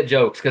like legit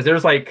jokes, because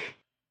there's like,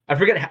 I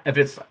think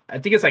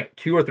it's like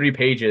 2 or 3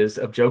 pages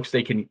of jokes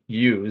they can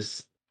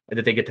use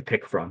that they get to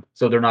pick from.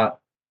 So they're not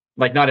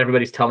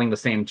everybody's telling the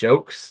same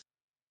jokes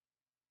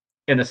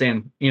in the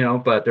same,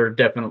 but they're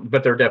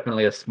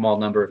definitely a small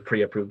number of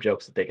pre-approved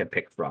jokes that they can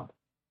pick from.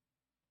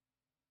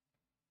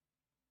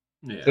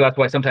 Yeah. So that's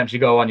why sometimes you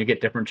go on, you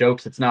get different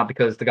jokes. It's not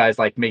because the guy's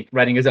like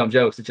writing his own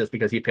jokes. It's just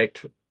because he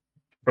picked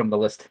from the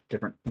list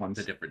different ones.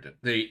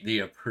 The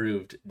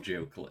approved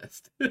joke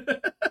list.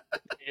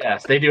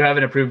 Yes, they do have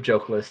an approved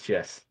joke list.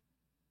 Yes,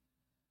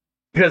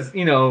 because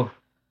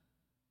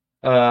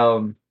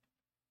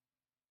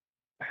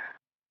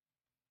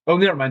Oh,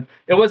 never mind.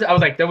 It was. I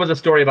was like, there was a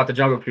story about the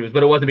Jungle Cruise,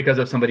 but it wasn't because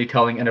of somebody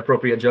telling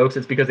inappropriate jokes.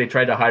 It's because they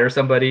tried to hire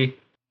somebody.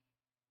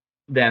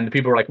 Then the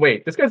people were like,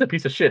 "Wait, this guy's a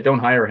piece of shit. Don't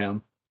hire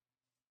him."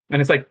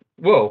 And it's like,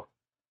 whoa,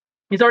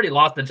 he's already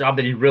lost the job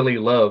that he really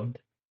loved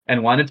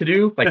and wanted to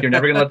do. Like, you're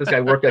never gonna let this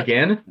guy work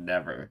again.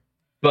 Never.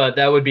 But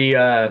that would be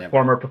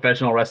former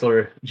professional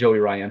wrestler Joey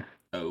Ryan.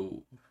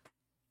 Oh.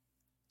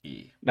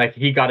 Like,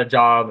 he got a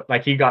job.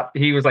 Like,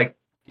 he was like,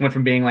 went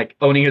from being like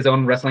owning his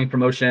own wrestling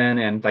promotion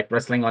and like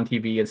wrestling on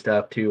TV and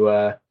stuff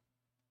to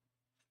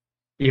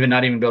even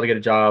not even be able to get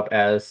a job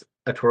as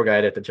a tour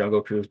guide at the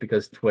Jungle Cruise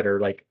because Twitter,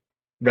 like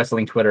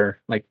wrestling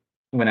Twitter, like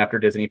went after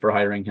Disney for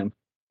hiring him.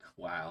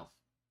 Wow.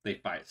 They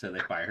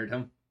fired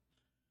him?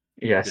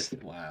 Yes.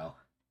 Wow.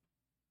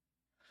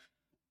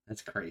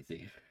 That's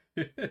crazy.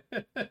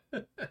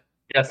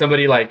 Yeah,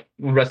 somebody like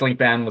wrestling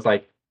fan was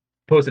like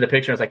posted a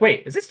picture. I was like,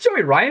 wait, is this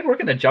Joey Ryan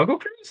working the Jungle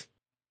Cruise?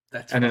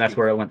 And then that's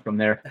where it went from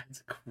there.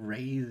 That's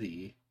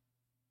crazy.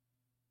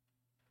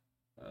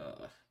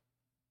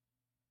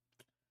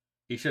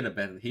 He should have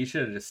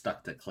just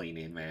stuck to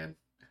cleaning, man.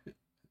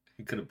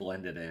 He could have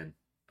blended in.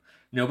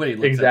 Nobody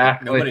looks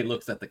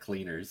at the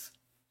cleaners.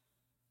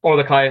 Or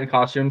the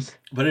costumes.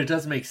 But it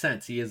does make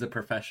sense. He is a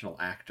professional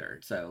actor,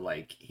 so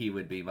like he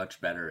would be much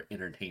better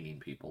entertaining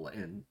people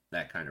in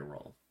that kind of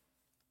role.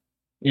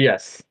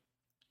 Yes.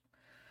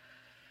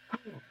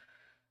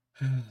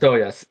 So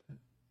yes.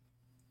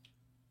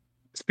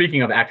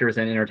 Speaking of actors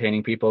and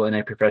entertaining people in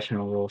a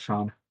professional role,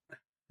 Sean.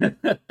 Was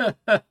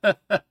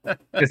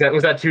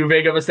that too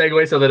vague of a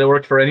segue so that it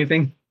worked for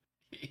anything?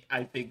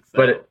 I think so.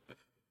 But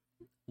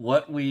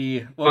what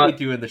we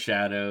do in the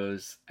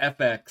shadows,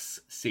 FX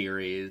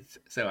series.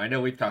 So I know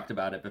we've talked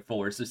about it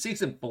before. So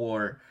season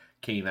 4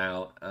 came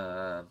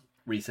out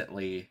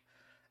recently,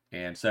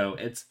 and so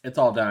it's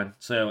all done.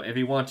 So if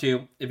you want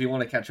to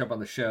catch up on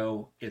the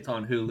show, it's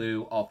on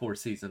Hulu. All 4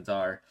 seasons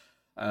are.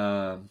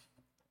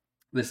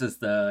 This is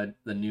the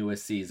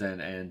newest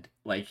season, and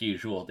like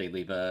usual, they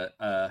leave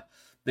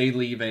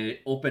a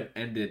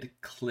open-ended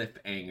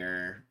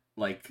cliffhanger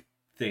like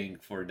thing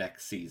for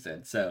next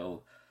season.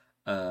 So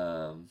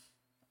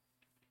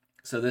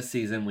this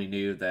season we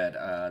knew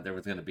that there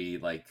was going to be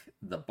like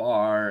the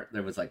bar.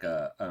 There was like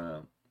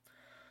it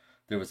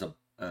was a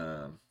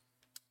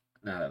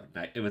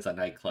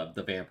nightclub.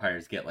 The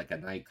vampires get like a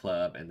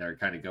nightclub, and they're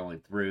kind of going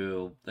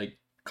through like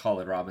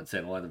Colin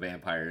Robinson, one of the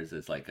vampires,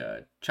 is like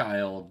a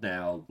child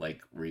now,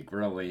 like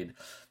regrowing.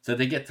 So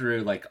they get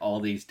through like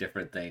all these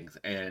different things,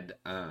 and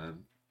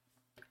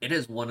it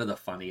is one of the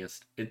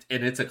funniest.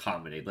 It's a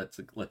comedy. Let's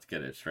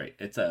get it straight.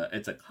 It's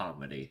a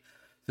comedy.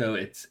 So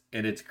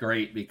it's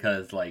great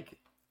because like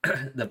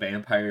the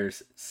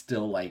vampires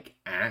still like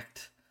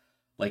act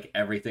like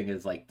everything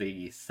is like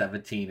the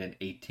 17 and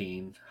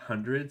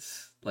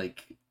 1800s.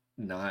 Like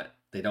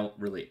they don't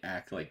really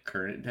act like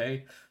current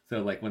day.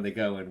 So like when they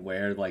go and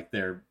wear like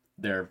their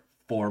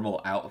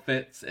formal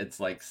outfits, it's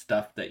like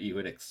stuff that you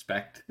would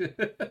expect.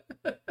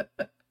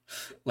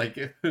 like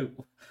in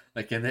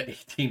the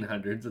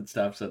 1800s and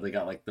stuff. So they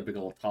got like the big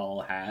old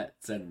tall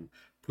hats and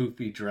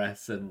poofy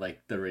dress and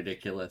like the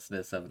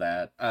ridiculousness of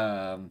that.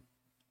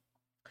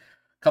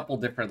 Couple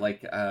different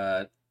like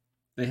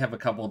they have a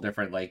couple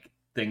different like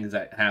things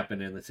that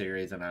happen in the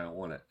series, and I don't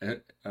want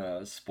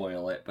to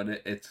spoil it, but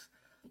it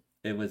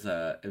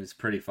was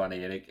pretty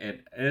funny,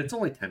 and it's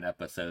only 10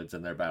 episodes,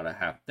 and they're a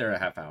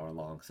half hour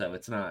long, so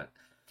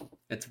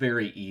it's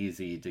very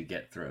easy to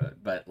get through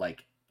it. But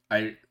like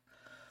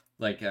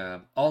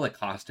all the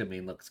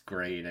costuming looks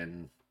great,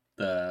 and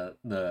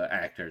the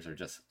actors are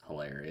just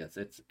hilarious.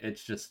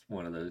 It's just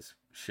one of those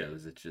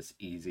shows. It's just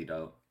easy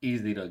to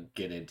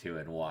get into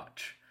and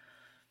watch.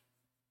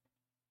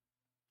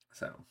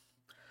 So.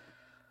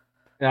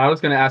 Yeah, I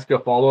was going to ask you a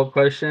follow-up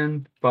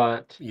question,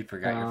 but You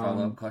forgot your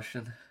follow-up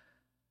question?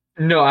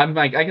 No, I'm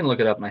like, I can look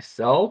it up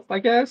myself, I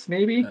guess,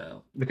 maybe.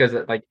 Oh. Because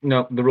like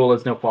no, the rule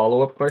is no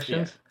follow-up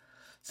questions. Yeah.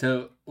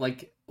 So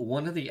like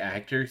one of the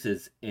actors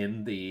is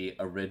in the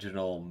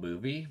original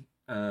movie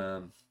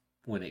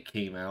when it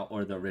came out,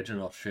 or the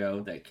original show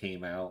that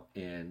came out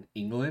in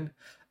England,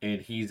 and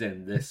he's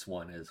in this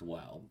one as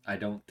well. I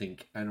don't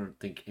think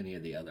any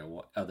of the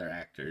other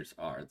actors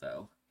are,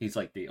 though. He's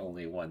like the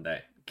only one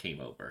that came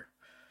over.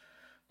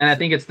 And I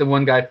think it's the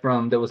one guy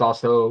that was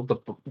also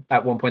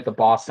at one point the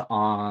boss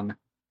on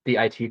the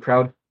IT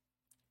Crowd.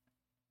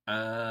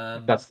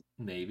 That's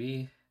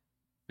maybe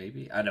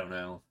I don't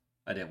know.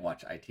 I didn't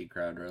watch IT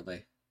Crowd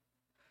really.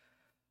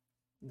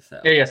 So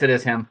yeah, yes, it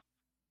is him.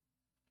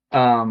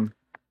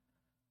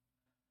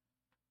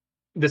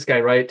 This guy,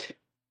 right?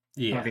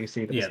 Yeah. I don't know if you can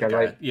see this guy,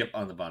 right? Yep,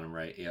 on the bottom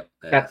right. Yep,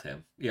 that's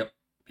him. Yep.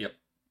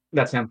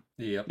 That's him.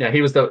 Yep. Yeah,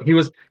 he was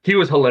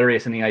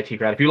hilarious in the IT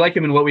Crowd. If you like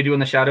him in What We Do in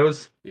the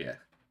Shadows, yeah,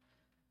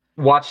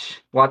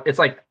 watch. It's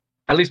like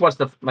at least watch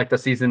the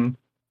season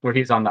where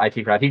he's on the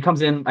IT Crowd. He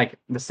comes in like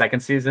the second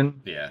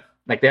season. Yeah.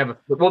 Like they have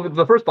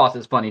the first boss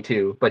is funny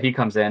too, but he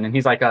comes in and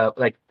he's like a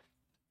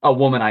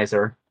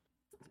womanizer.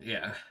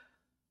 Yeah.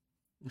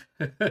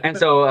 And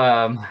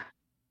so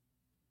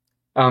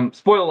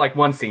Spoil like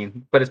one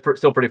scene, but it's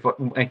still pretty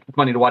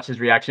funny to watch his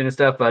reaction and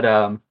stuff.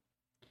 But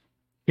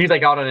he's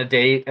like out on a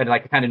date at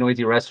like a kind of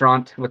noisy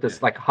restaurant with Yeah.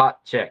 this like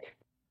hot chick,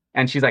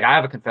 and she's like, "I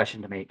have a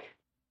confession to make,"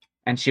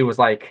 and she was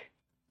like,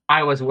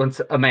 "I was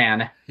once a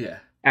man," Yeah.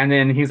 and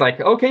then he's like,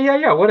 "Okay, yeah,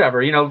 yeah,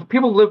 whatever. You know,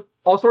 people live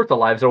all sorts of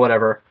lives or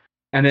whatever,"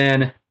 and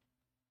then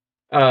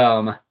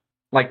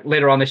like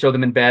later on they show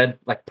them in bed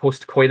like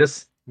post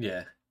coitus,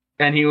 Yeah.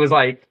 and he was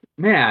like,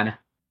 "Man,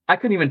 I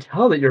couldn't even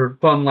tell that you're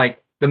from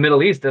like the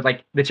Middle East,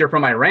 that you're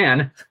from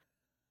Iran."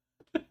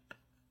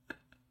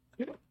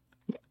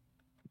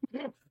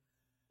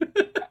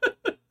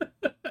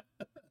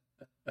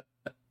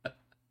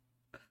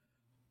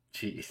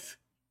 Jeez.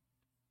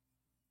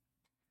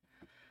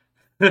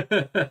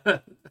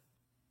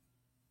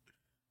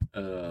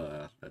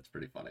 That's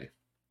pretty funny.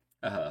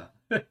 Uh,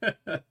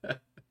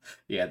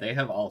 yeah, they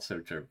have all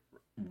sorts of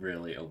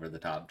really over the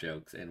top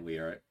jokes, and we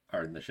are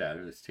in the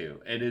shadows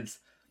too.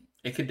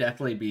 It could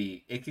definitely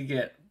be. It could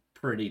get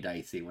pretty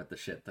dicey with the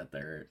shit that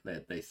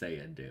they say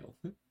and do.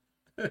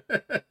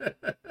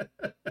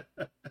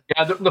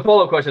 Yeah, the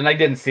follow-up question I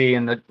didn't see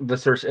in the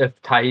search if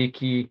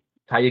Taika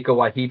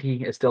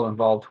Waititi is still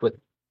involved with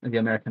the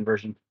American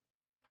version,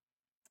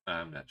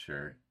 I'm not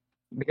sure.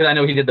 because I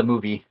know he did the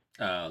movie.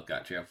 Oh,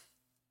 gotcha.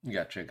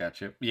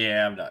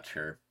 Yeah, I'm not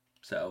sure.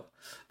 So,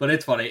 but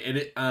it's funny.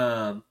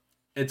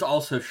 It's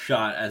also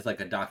shot as like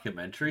a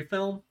documentary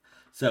film,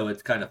 so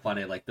it's kind of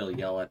funny. Like they'll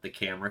yell at the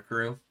camera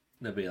crew.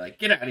 They'll be like,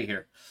 "Get out of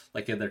here!"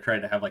 Like if they're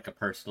trying to have like a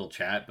personal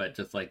chat, but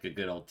just like a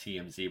good old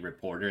TMZ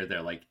reporter,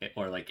 they're like,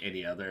 or like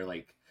any other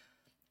like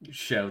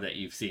show that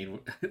you've seen,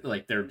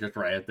 like they're just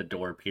right at the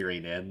door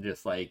peering in,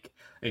 just like,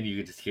 and you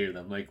can just hear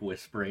them like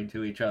whispering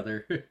to each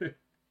other.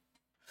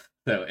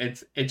 So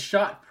it's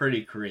shot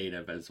pretty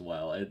creative as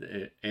well.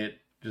 It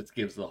just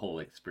gives the whole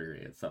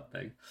experience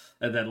something.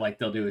 And then like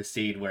they'll do a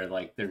scene where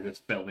like they're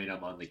just filming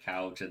them on the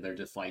couch and they're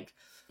just like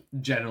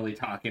generally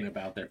talking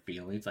about their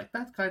feelings. Like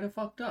that's kind of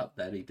fucked up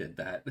that he did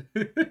that.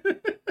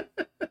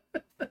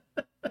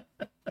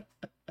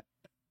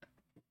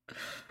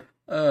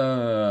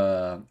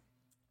 uh,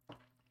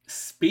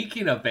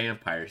 Speaking of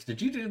vampires,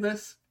 did you do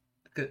this?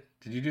 Did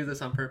you do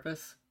this on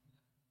purpose?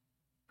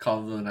 Call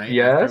of the night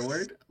Yes,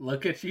 afterward.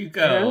 Look at you yes,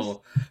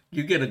 go.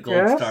 You get a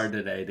gold star yes.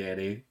 today,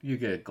 Danny. You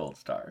get a gold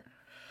star.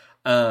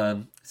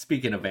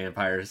 Speaking of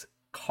vampires,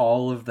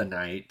 Call of the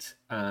Night.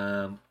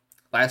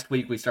 Last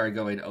week we started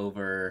going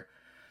over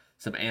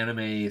some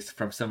animes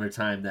from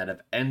summertime that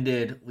have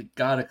ended. We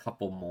got a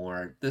couple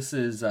more. This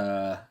is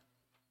a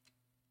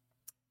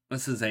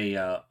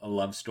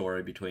love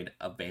story between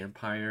a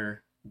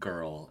vampire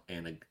girl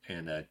and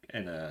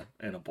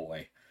a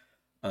boy.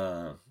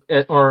 Um,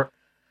 Or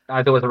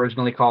as it was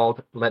originally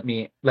called, let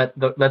the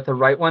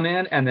right one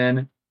in, and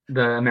then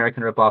the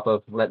American ripoff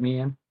of Let Me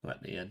In.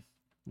 Let me in.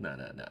 No.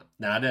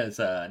 Not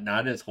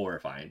as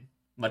horrifying.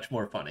 Much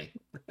more funny.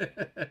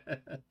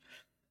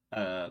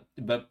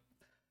 But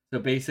so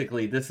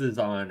basically this is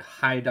on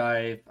High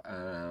Dive,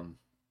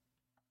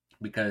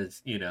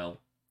 because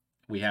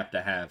we have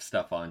to have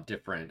stuff on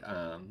different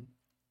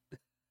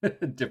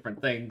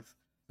different things.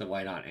 So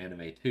why not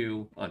anime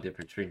too on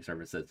different stream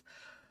services?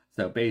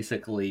 So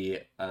basically,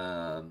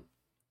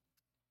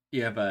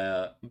 you have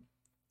a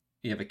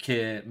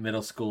kid,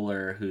 middle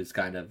schooler, who's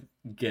kind of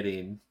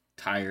getting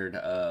tired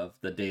of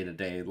the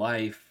day-to-day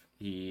life.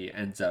 He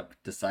ends up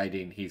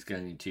deciding he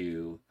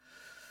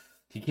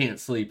can't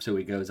sleep, so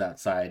he goes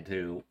outside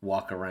to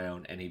walk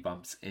around, and he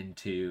bumps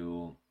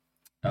into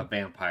a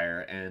vampire,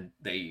 and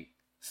they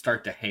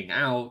start to hang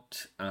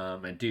out,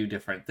 and do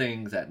different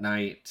things at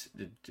night,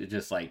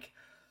 just like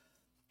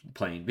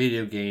playing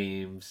video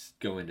games,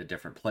 going to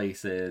different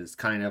places,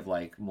 kind of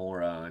like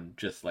more on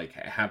just like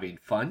having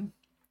fun.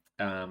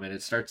 And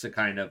it starts to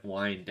kind of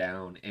wind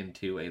down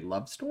into a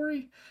love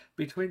story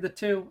between the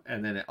two,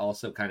 and then it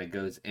also kind of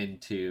goes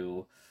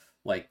into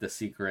like the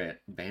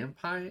secret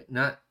vampire.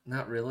 Not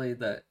really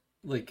the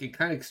like it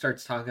kind of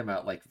starts talking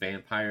about like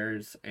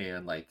vampires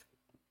and like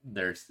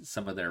there's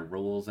some of their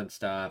rules and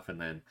stuff, and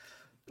then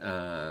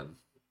um,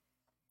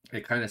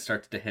 it kind of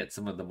starts to hit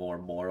some of the more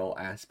moral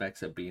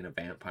aspects of being a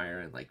vampire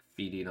and like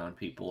feeding on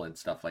people and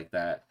stuff like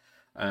that.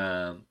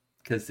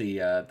 Because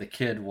the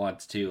kid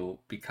wants to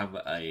become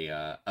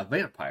a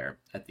vampire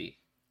at the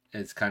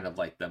it's kind of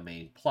like the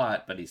main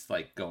plot, but he's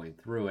like going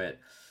through it,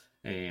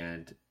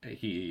 and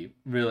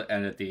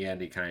at the end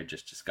he kind of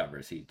just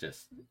discovers he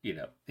does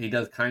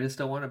kind of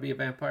still want to be a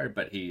vampire,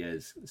 but he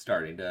is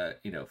starting to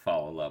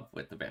fall in love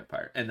with the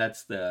vampire, and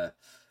that's the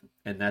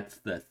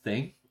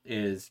thing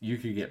is you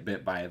could get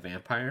bit by a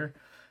vampire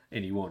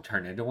and you won't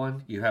turn into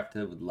one. You have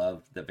to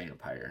love the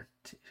vampire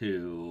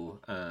to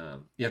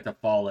you have to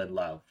fall in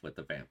love with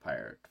the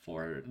vampire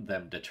for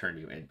them to turn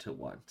you into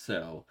one.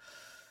 So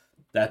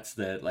that's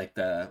the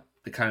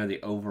kind of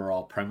the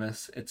overall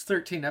premise. It's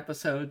 13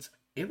 episodes.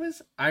 It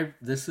was I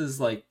this is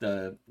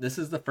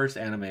the first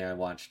anime I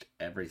watched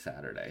every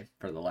Saturday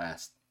for the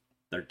last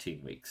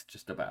 13 weeks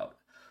just about.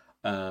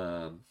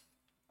 Um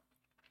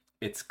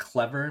it's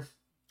clever.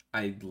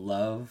 I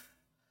love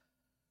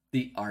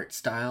the art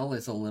style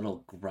is a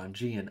little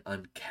grungy and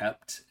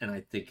unkept, and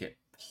I think it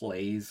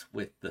plays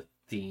with the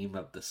theme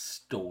of the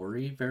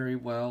story very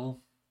well.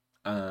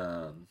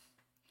 Um,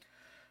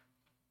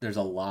 there's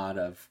a lot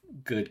of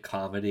good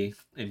comedy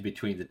in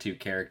between the two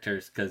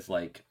characters because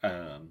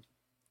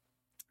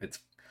it's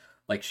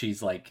like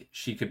she's like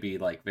she could be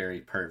like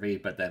very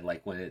pervy, but then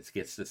like when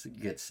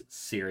gets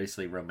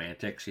seriously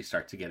romantic, she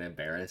starts to get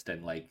embarrassed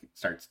and like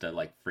starts to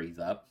like freeze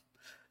up.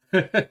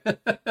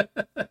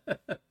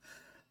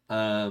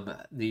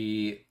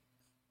 The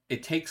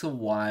it takes a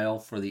while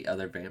for the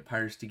other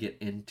vampires to get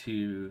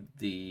into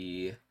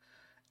the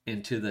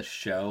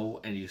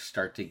show, and you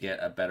start to get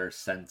a better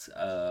sense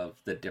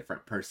of the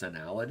different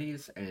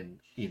personalities, and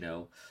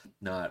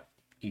not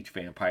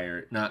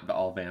not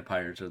all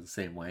vampires are the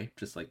same way,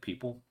 just like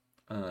people.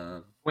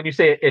 When you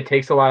say it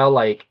takes a while,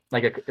 like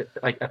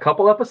a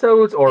couple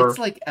episodes, or it's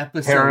like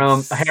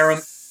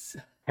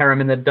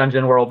harem in the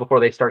dungeon world before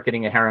they start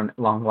getting a harem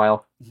long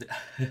while.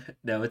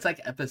 No, it's like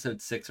episode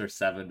 6 or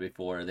 7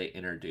 before they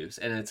introduce,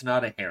 and it's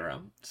not a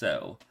harem.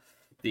 So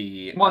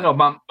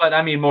no, but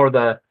I mean more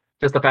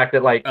just the fact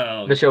that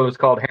the show is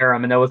called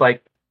Harem, and it was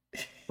like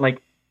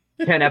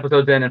 10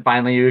 episodes in, and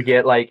finally you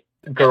get like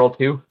girl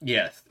 2.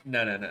 Yes.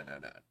 No.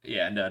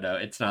 Yeah, no.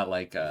 It's not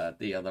like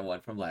the other one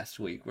from last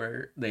week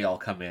where they all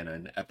come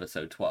in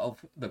episode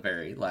 12, the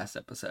very last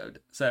episode.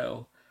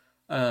 So,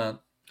 no,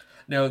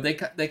 they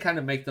kind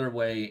of make their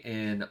way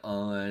in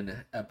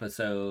on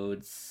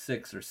episode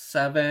 6 or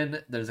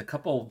 7. There's a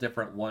couple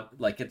different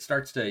it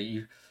starts to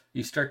you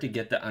start to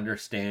get to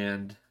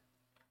understand.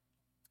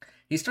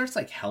 He starts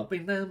like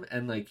helping them,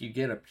 and like you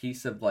get a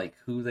piece of like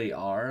who they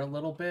are a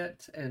little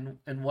bit and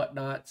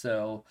whatnot.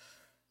 So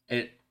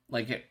it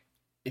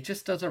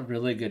just does a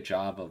really good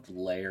job of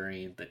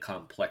layering the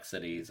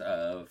complexities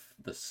of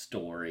the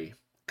story,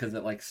 because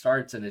it like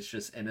starts and it's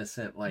just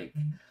innocent, like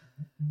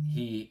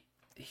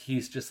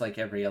he's just like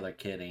every other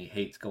kid, and he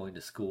hates going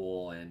to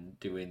school and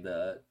doing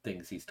the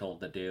things he's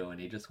told to do, and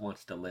he just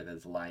wants to live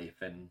his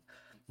life. And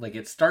like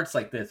it starts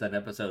like this in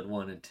episode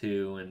 1 and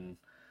 2, and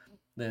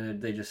then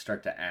they just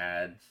start to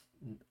add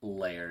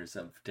layers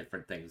of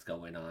different things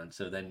going on.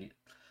 So then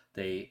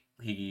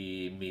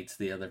he meets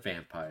the other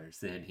vampires,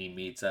 then he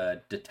meets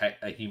a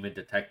human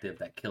detective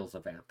that kills a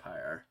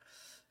vampire,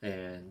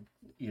 and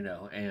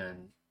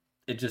and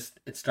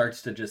it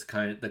starts to just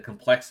kind of, the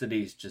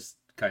complexities just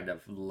kind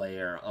of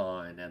layer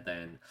on, and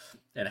then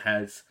it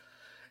has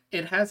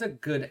a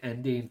good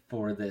ending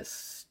for this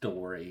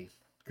story,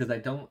 because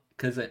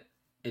it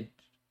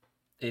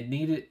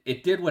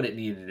did what it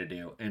needed to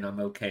do, and I'm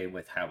okay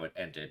with how it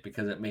ended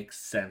because it makes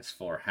sense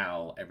for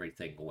how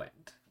everything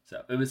went.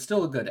 So it was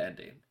still a good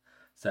ending.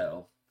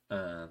 So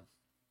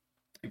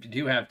if you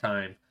do have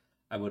time,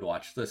 I would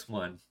watch this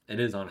one. It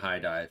is on High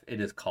Dive.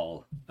 It is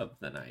Call of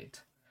the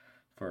Night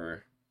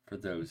for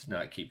those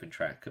not keeping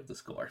track of the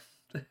score.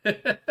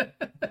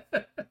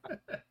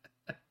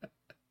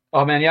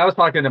 Oh man, yeah, I was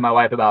talking to my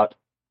wife about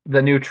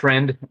the new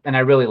trend, and I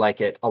really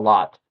like it a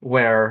lot.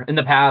 Where in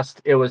the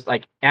past it was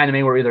like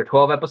anime were either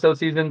 12 episode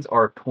seasons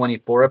or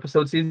 24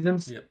 episode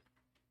seasons. Yep.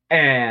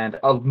 And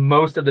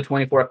most of the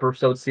 24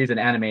 episode season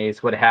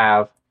animes would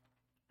have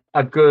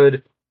a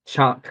good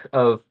chunk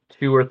of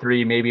 2 or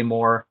 3, maybe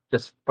more,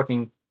 just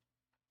fucking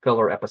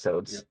filler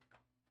episodes.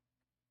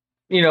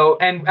 Yep.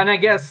 And I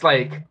guess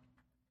like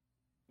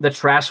the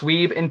trash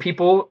weeb in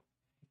people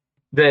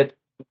that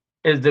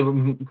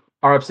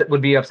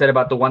would be upset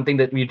about the one thing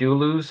that we do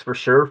lose for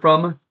sure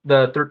from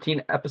the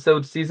 13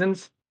 episode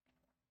seasons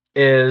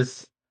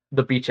is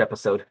the beach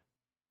episode.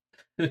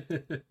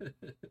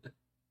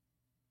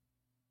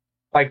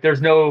 Like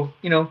there's no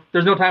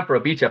time for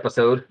a beach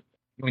episode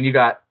when you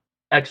got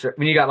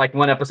like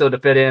one episode to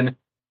fit in,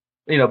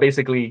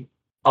 basically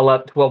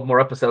 12 more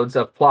episodes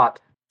of plot.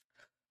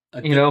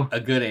 A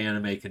good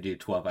anime can do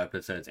 12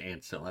 episodes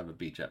and still have a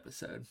beach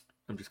episode.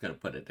 I'm just going to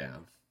put it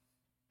down.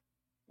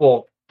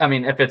 Well, I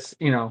mean, if it's,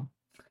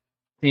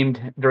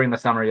 themed during the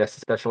summer, yes,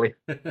 especially.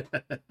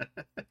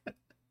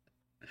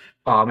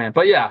 Oh, man.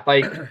 But yeah,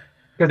 like,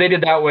 because they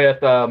did that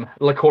with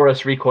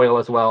Lycoris Recoil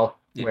as well,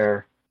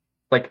 where,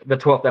 like, the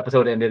 12th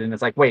episode ended, and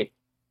it's like, wait,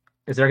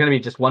 is there going to be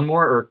just one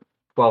more or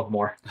 12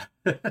 more?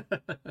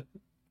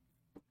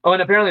 Oh,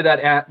 and apparently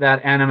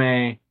that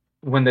anime,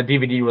 when the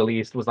DVD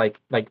released, was, like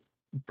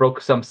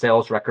broke some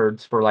sales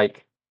records for,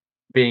 like,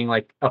 being,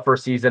 like, a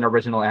first season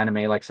original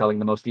anime, like, selling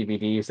the most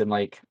DVDs in,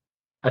 like,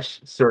 a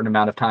certain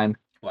amount of time.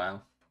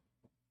 Wow.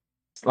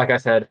 Like I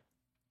said,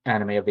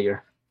 anime of the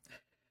year.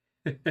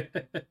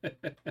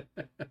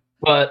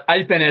 But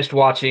I finished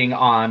watching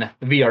on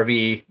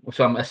VRV,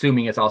 so I'm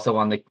assuming it's also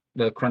on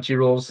the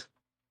Crunchyrolls,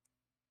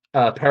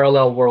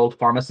 Parallel World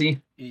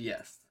Pharmacy.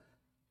 Yes.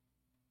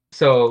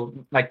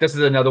 So, like, this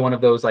is another one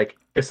of those, like,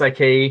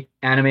 isekai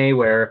anime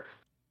where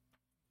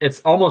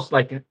it's almost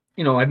like,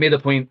 I made the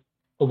point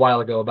a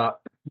while ago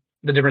about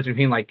the difference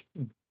between, like,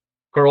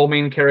 girl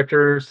main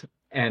characters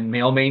and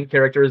male main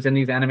characters in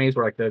these animes,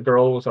 where, like, the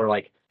girls are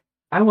like,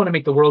 I want to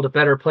make the world a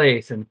better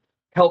place and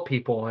help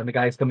people, and the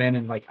guys come in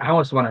and, like, I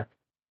just want to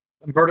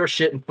murder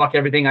shit and fuck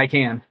everything I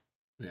can.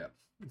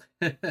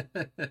 Yeah.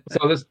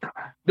 So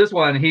this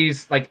one,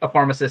 he's like a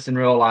pharmacist in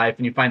real life,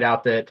 and you find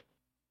out that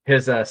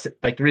his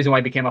like the reason why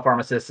he became a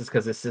pharmacist is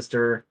because his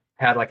sister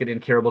had like an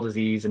incurable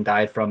disease and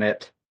died from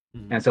it.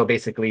 Mhm. And so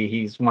basically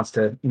he wants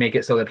to make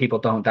it so that people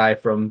don't die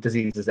from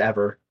diseases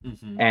ever.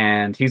 Mhm.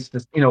 And he's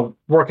just,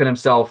 working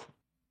himself,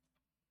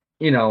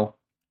 you know,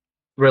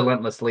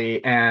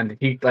 relentlessly, and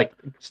he like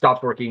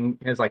stops working.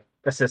 His like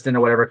assistant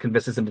or whatever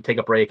convinces him to take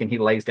a break, and he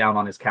lays down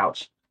on his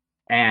couch.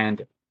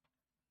 And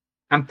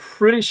I'm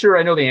pretty sure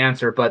I know the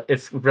answer, but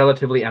it's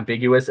relatively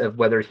ambiguous of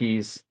whether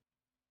he's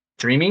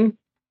dreaming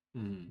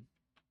Mhm.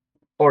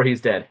 or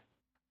he's dead,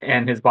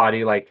 and his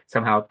body like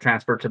somehow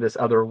transferred to this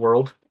other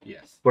world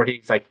Yes. where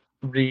he's like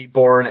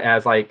reborn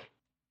as like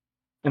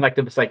in like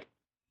this like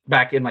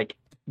back in like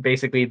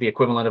basically the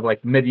equivalent of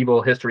like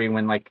medieval history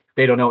when like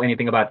they don't know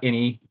anything about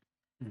any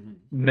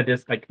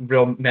Mhm. like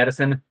real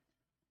medicine.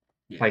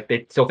 Yeah. Like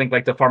they still think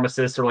like the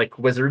pharmacists are like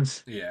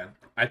wizards. Yeah.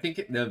 I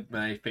think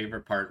my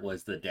favorite part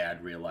was the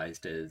dad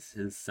realized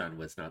his son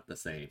was not the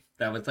same.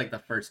 That was like the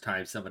first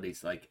time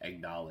somebody's like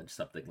acknowledged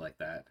something like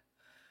that.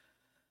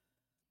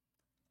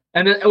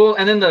 And then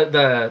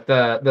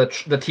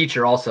the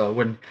teacher also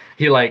when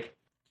he like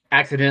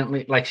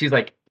accidentally like she's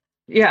like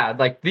yeah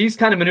like these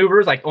kind of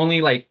maneuvers like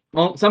only like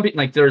some people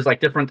like there's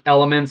like different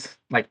elements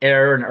like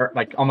air and earth,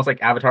 like almost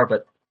like Avatar,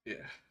 but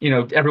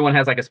Yeah. everyone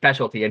has like a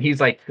specialty, and he's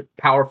like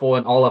powerful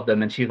in all of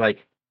them, and she's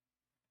like,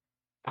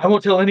 I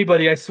won't tell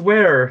anybody, I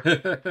swear.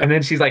 And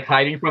then she's like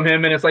hiding from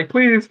him, and it's like,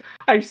 please,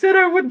 I said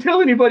I wouldn't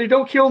tell anybody,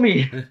 don't kill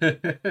me.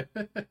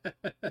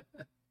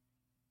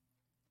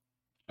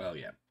 Oh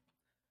yeah.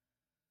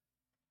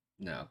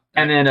 No.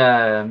 And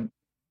then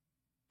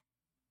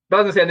but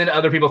I was gonna say, and then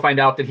other people find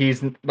out that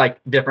he's like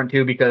different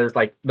too, because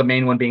like the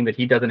main one being that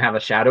he doesn't have a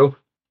shadow.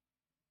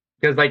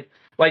 Because like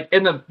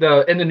in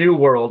the new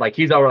world, like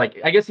he's already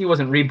like I guess he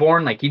wasn't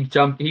reborn, like he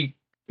came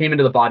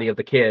into the body of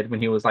the kid when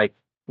he was like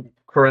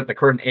the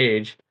current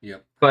age.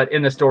 Yep. But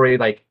in the story,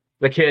 like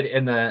the kid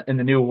in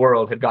the new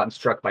world had gotten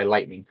struck by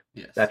lightning.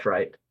 Yes. That's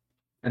right.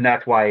 And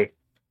that's why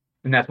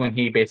and that's when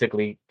he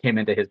basically came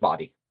into his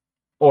body.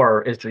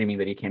 Or is dreaming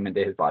that he came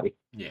into his body.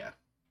 Yeah.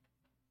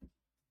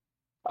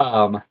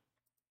 Um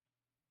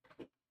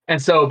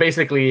and so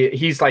basically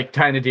he's like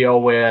trying to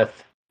deal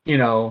with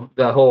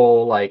the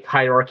whole like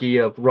hierarchy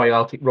of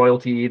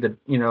royalty that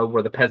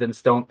where the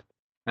peasants don't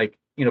like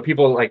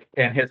people like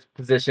in his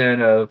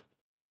position of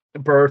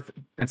birth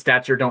and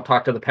stature don't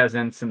talk to the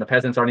peasants, and the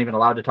peasants aren't even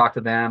allowed to talk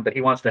to them, but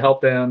he wants to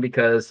help them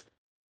because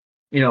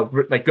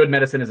like good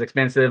medicine is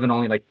expensive and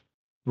only like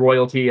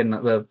royalty and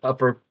the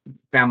upper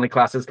family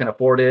classes can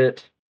afford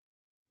it.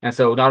 And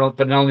so not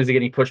only is he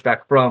getting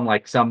pushback from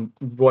like some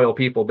royal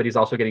people, but he's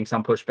also getting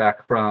some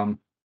pushback from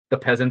the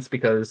peasants,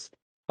 because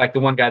like the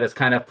one guy that's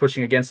kind of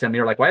pushing against him,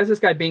 you're like, why is this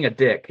guy being a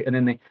dick? And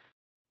then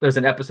there's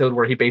an episode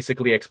where he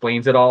basically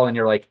explains it all, and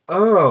you're like,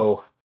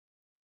 oh,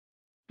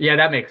 yeah,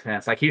 that makes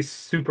sense. Like he's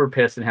super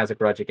pissed and has a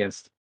grudge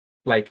against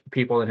like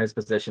people in his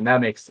position.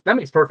 That makes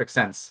perfect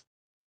sense,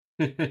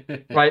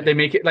 right? They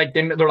make it like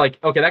they're like,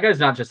 okay, that guy's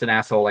not just an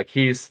asshole. Like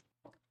he's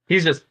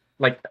just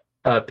like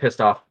a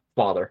pissed off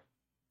father,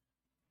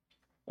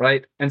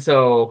 right? And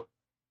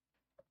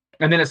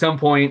then at some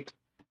point,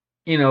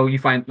 you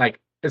find like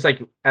it's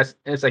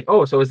like,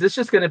 oh, so is this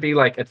just going to be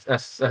like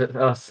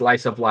a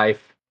slice of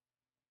life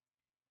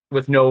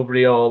with no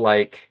real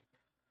like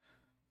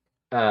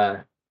uh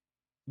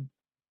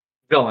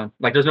villain?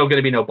 Like there's going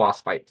to be no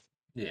boss fights.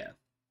 Yeah.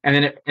 And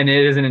it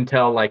isn't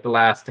until like the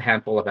last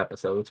handful of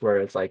episodes where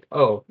it's like,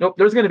 oh nope,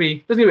 there's gonna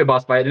be a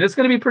boss fight, and it's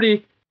gonna be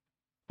pretty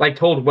like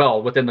told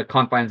well within the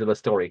confines of the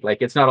story. Like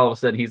it's not all of a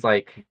sudden he's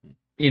like,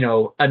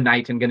 a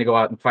knight and gonna go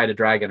out and fight a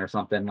dragon or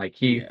something.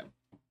 Like Yeah.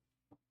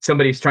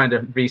 somebody's trying to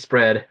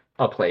respread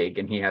a plague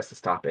and he has to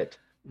stop it.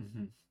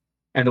 Hmm.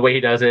 And the way he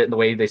does it and the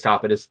way they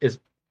stop it is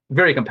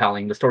very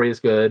compelling. The story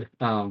is good.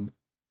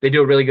 They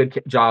do a really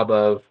good job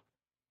of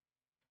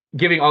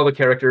giving all the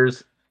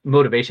characters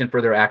motivation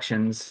for their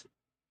actions.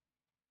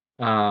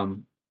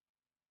 Um,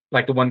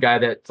 like the one guy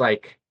that's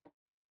like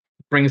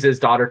brings his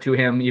daughter to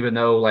him, even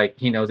though like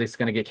he knows he's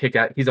gonna get kicked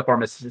out. He's a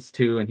pharmacist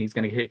too, and he's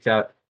gonna get kicked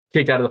out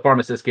of the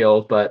pharmacist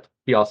guild. But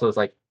he also is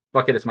like,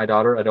 "Fuck it, it's my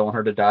daughter. I don't want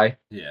her to die."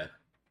 Yeah.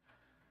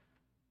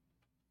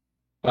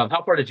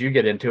 How far did you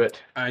get into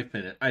it? I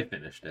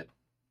finished it.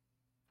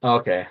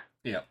 Okay,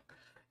 Yeah.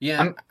 Yeah.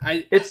 I'm.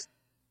 I It's.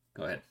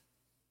 Go ahead.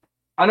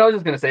 I know. I was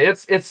just gonna say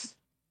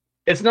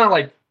it's not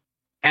like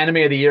anime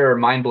of the year or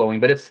mind blowing,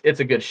 but it's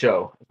a good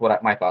show. Is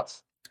my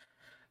thoughts.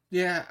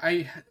 Yeah.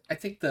 I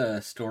think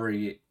the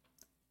story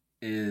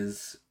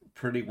is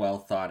pretty well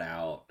thought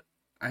out.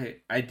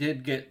 I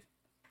did get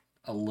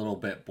a little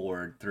bit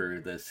bored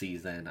through the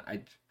season.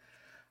 I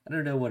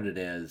don't know what it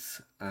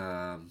is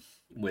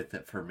with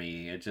it for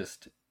me. It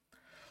just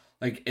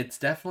like it's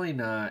definitely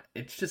not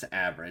it's just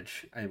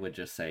average, I would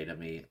just say to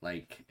me.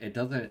 Like it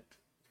doesn't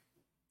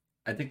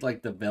I think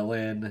like the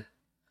villain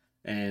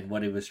and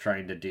what he was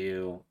trying to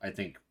do, I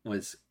think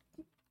was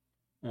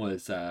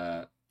was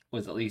at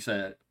least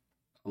a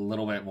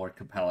little bit more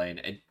compelling.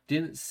 It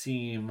didn't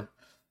seem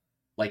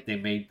like they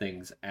made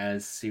things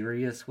as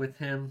serious with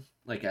him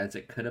like as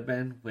it could have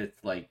been with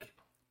like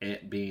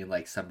it being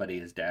like somebody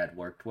his dad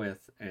worked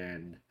with.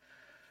 And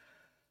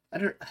I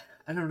don't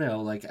I don't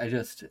know, like I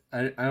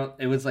don't,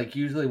 it was like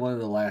usually one of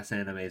the last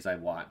animes I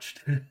watched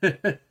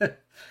because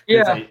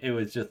Yeah. it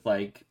was just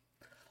like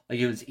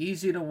it was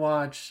easy to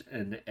watch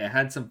and it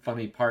had some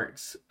funny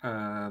parts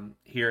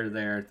here or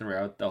there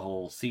throughout the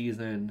whole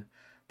season,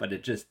 but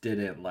it just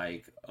didn't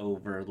like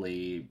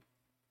overly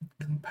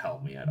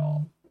compel me at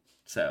all.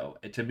 So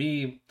to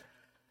me,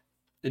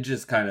 it's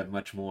just kind of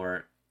much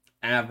more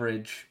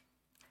average.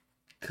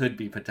 Could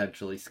be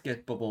potentially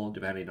skippable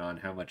depending on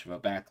how much of a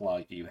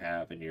backlog you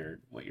have and your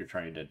what you're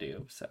trying to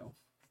do. So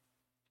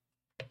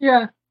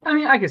Yeah. I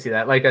mean, I can see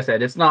that. Like I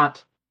said, it's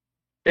not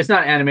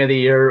anime of the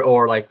year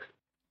or like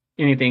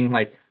anything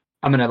like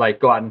I'm gonna like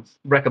go out and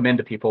recommend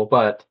to people,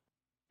 but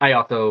I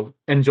also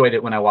enjoyed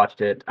it when I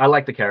watched it. I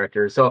like the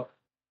characters. So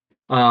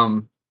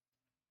um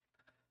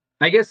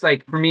I guess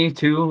like for me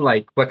too,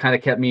 like what kind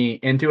of kept me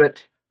into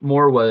it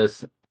more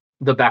was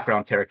the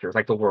background characters,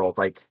 like the world,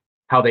 like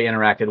how they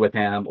interacted with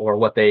him or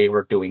what they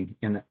were doing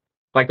in it.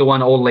 Like the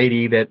one old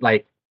lady that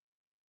like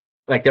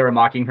they were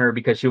mocking her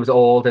because she was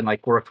old and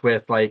like worked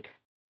with like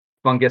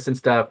fungus and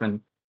stuff,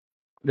 and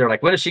they're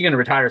like, when is she gonna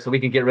retire so we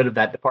can get rid of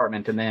that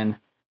department? And then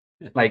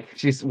like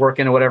she's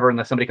working or whatever, and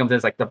then somebody comes in,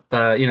 it's like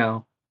the you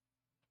know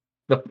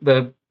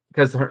the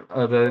because her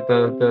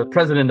the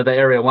president of the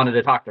area wanted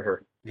to talk to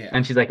her, yeah,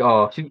 and she's like,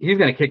 oh, he's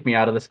gonna kick me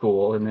out of the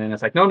school, and then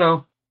it's like, no,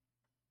 no,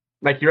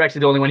 like you're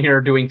actually the only one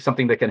here doing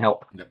something that can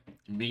help. the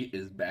meat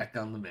is back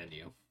on the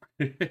menu.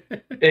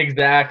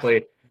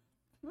 Exactly.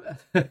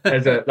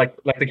 As a like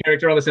the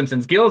character on The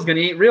Simpsons, Gil's gonna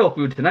eat real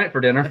food tonight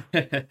for dinner.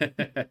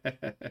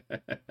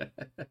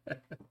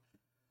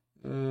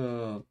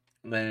 Oh,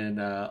 then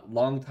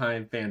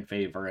longtime fan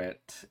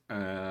favorite.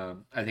 I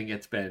think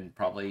it's been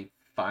probably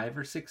 5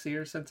 or 6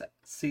 years since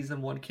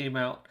season one came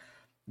out.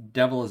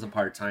 Devil is a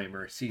part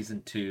timer.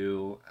 Season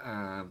two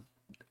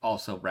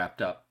also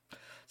wrapped up.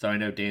 So I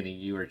know Danny,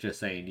 you were just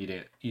saying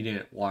you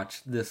didn't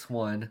watch this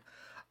one.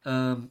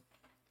 Um,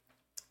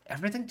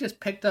 Everything just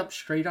picked up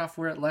straight off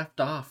where it left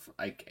off.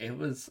 Like it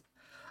was,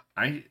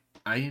 I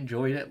I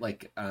enjoyed it.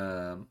 Like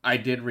I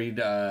did read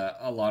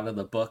a lot of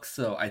the books,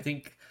 so I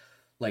think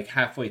like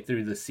halfway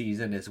through the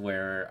season is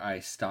where I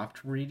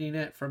stopped reading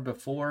it from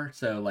before.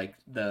 So like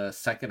the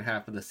second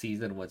half of the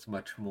season was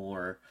much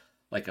more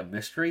like a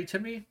mystery to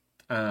me.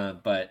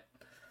 But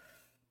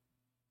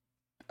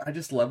I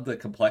just love the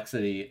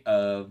complexity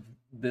of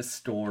this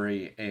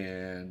story,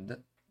 and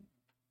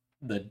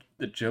the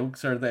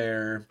jokes are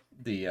there.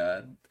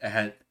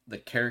 The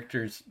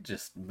characters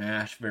just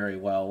mash very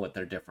well with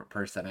their different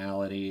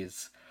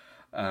personalities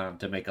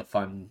to make a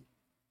fun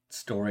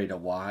story to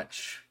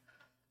watch.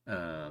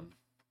 Um,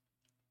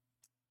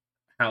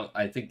 how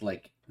I think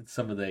like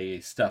some of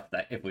the stuff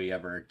that if we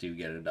ever do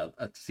get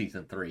a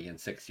season three in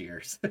 6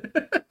 years,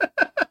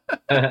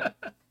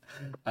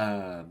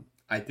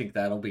 I think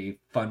that'll be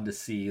fun to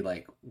see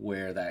like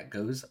where that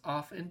goes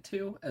off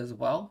into as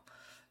well.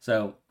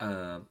 So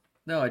no,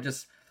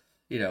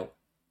 you know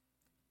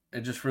I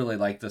just really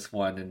like this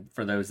one. And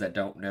for those that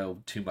don't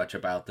know too much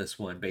about this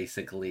one,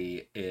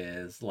 basically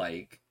is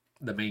like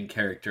the main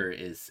character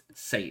is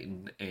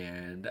Satan,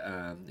 and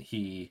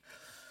he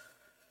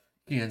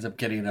ends up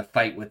getting in a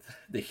fight with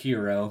the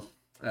hero,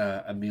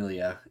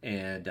 Amelia,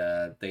 and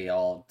they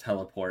all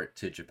teleport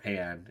to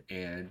Japan,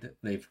 and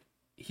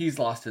he's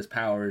lost his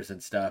powers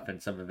and stuff,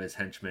 and some of his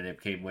henchmen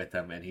have came with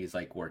him, and he's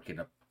like working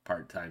a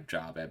part-time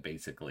job at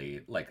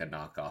basically like a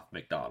knockoff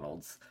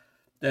McDonald's.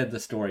 Then the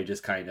story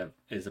just kind of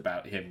is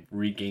about him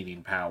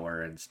regaining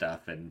power and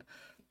stuff, and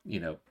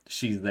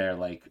she's there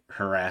like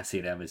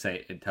harassing him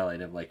and telling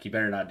him like, you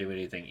better not do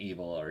anything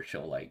evil or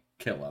she'll like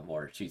kill him,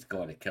 or she's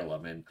going to kill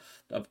him. And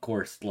of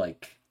course,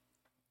 like,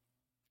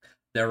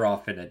 they're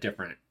off in a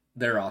different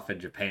they're off in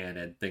Japan,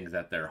 and things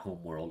at their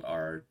home world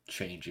are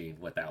changing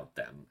without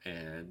them.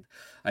 And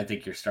I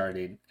think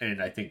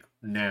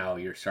now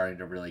you're starting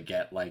to really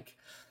get like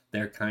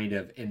they're kind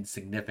of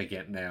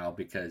insignificant now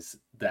because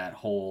their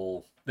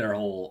whole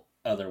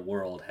other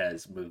world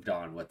has moved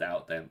on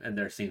without them, and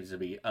there seems to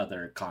be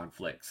other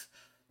conflicts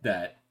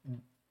that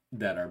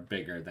are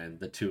bigger than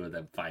the two of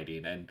them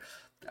fighting. And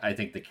I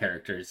think at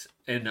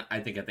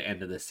the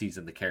end of the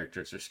season the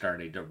characters are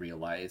starting to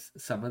realize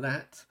some of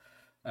that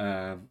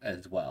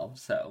as well.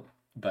 So,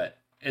 but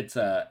it's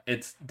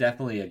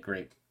definitely a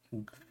great,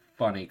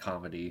 funny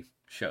comedy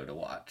show to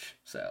watch.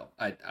 So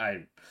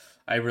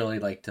I really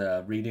liked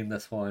reading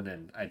this one,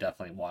 and I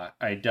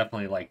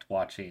definitely liked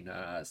watching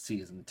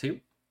season two.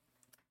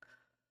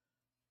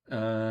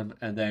 And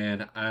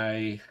then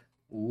I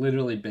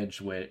literally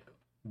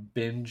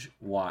binge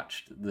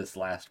watched this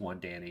last one,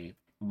 Danny,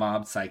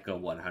 Mob Psycho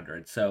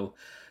 100. So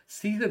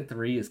season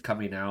three is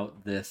coming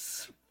out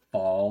this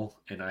fall,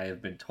 and I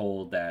have been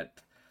told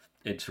that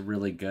it's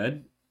really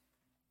good.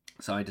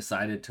 So I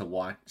decided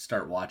to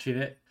start watching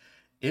it.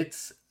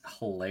 It's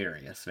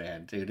hilarious,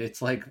 man, dude.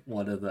 It's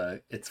one of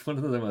the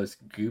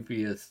most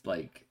goofiest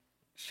like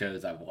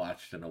shows I've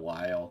watched in a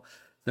while.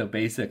 So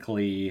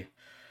basically,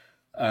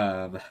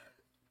 um,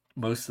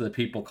 most of the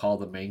people call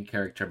the main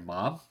character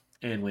Mob,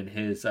 and when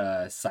his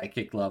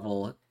psychic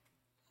level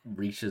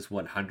reaches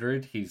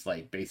 100, he's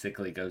like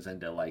basically goes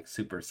into like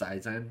Super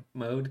Saiyan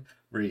mode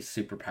where he's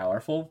super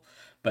powerful.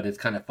 But it's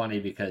kind of funny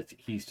because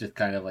he's just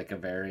kind of like a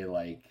very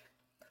like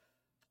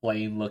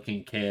plain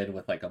looking kid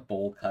with like a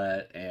bowl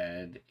cut,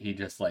 and he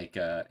just like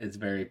is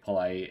very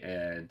polite,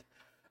 and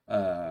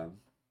um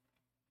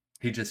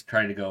he just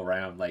trying to go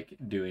around like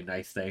doing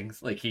nice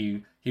things. Like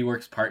he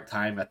works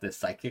part-time at this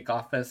psychic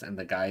office, and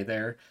the guy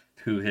there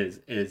who his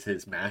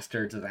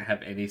master doesn't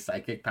have any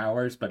psychic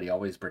powers, but he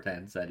always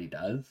pretends that he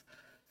does.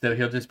 So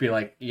he'll just be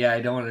like, yeah,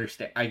 I don't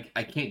understand,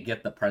 I can't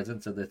get the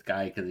presence of this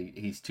guy because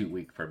he's too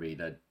weak for me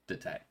to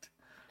detect.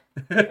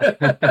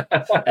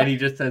 And he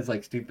just says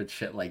like stupid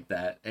shit like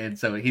that, and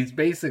so he's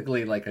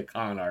basically like a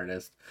con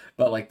artist,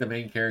 but like the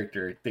main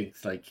character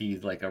thinks like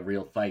he's like a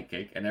real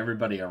psychic, and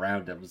everybody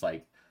around him is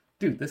like,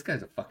 dude, this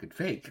guy's a fucking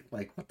fake,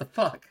 like what the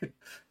fuck.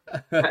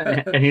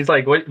 And he's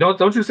like, "Wait,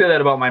 don't you say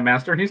that about my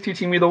master? He's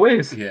teaching me the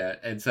ways." Yeah,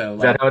 and so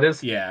Is that like how it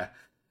is? yeah,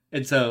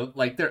 and so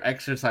like they're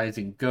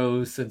exercising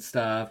ghosts and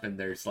stuff, and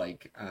there's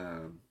like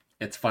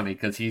it's funny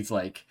because he's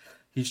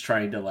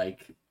trying to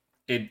like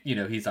it, you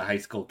know, he's a high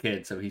school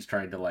kid, so he's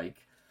trying to like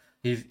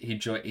he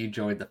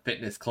joined the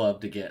fitness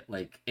club to get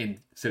like in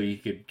so he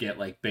could get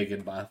like big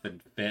and buff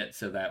and fit,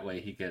 so that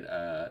way he could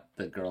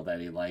the girl that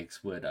he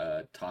likes would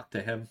talk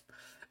to him.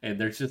 And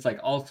there's just like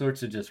all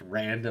sorts of just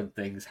random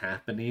things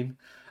happening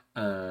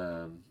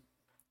um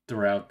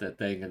throughout the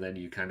thing, and then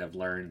you kind of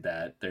learn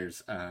that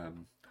there's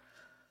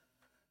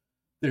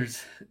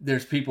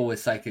people with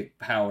psychic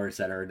powers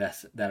that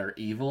are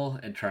evil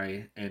and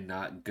try and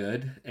not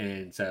good.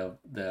 And so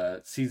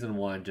the season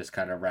one just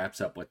kind of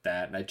wraps up with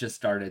that, and I just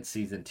started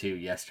season two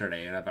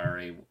yesterday, and I've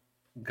already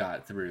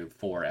got through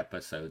 4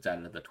 episodes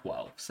out of the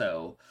 12.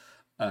 So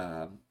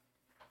um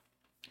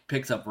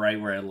picks up right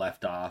where it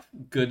left off.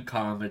 Good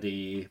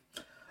comedy.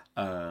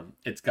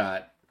 It's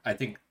got, I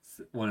think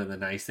one of the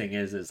nice thing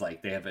is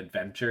like they have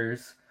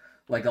adventures.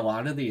 Like a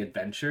lot of the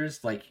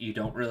adventures, like you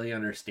don't really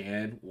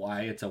understand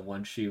why it's a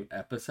one shoot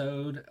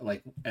episode.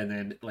 Like, and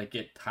then like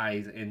it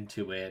ties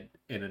into it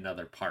in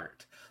another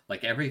part.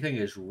 Like everything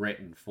is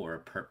written for a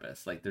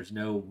purpose. Like there's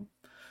no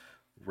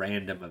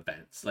random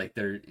events. Like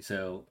there,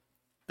 so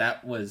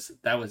that was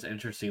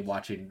interesting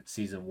watching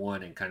season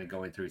one and kind of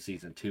going through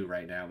season two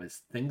right now.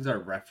 Is things are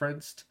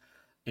referenced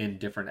in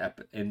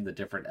in the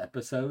different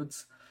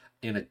episodes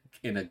in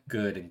a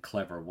good and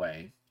clever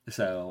way.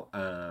 So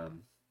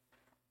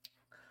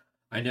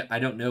I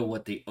don't know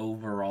what the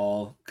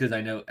overall, because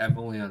I know I'm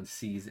only on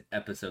season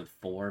episode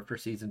 4 for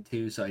season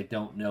 2, so I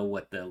don't know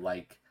what the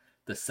like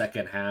the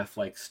second half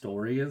like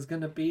story is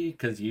gonna be,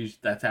 because usually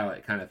that's how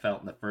it kind of felt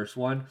in the first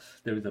one.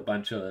 There was a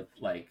bunch of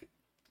like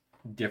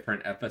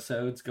different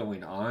episodes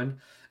going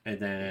on, and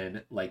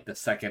then like the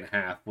second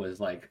half was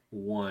like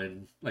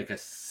one like a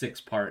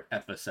 6 part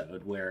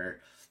episode where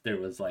there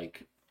was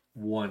like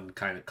one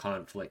kind of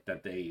conflict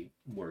that they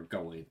were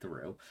going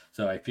through.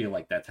 So I feel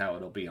like that's how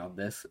it'll be on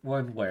this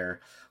one,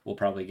 where we'll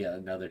probably get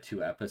another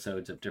 2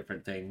 episodes of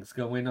different things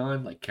going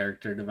on, like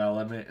character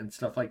development and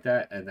stuff like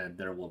that, and then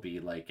there will be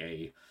like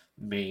a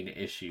main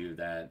issue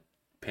that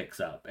picks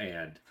up,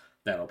 and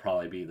that'll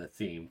probably be the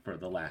theme for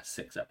the last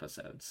 6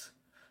 episodes.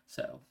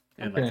 So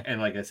Okay. and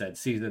like I said,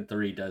 season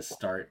 3 does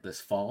start this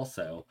fall,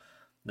 so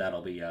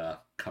that'll be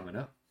coming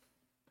up.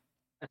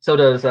 So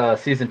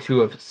does season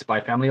 2 of Spy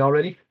Family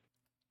already?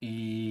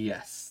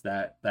 Yes,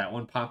 that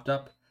one popped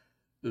up.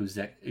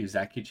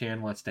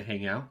 Uzaki-chan wants to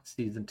hang out.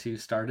 Season 2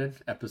 started.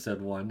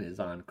 Episode 1 is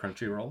on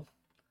Crunchyroll.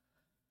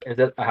 Is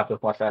it? I have to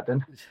watch that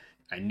then.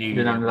 I knew You you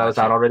didn't didn't know that was watch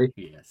out it. already?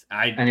 Yes,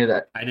 I knew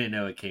that. I didn't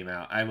know it came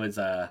out. I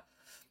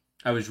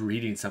was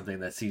reading something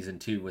that season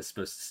 2 was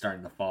supposed to start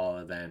in the fall,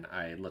 and then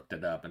I looked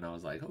it up and I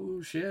was like,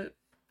 oh shit.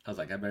 I was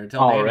like, I better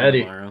tell Danny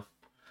Already. tomorrow.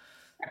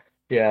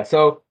 Yeah,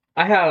 so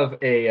I have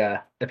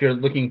if you're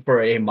looking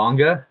for a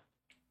manga,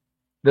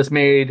 this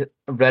made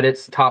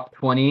Reddit's top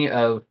 20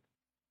 of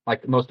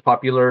like most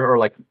popular or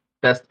like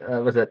best,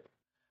 was it?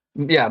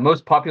 Yeah,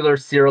 most popular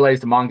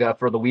serialized manga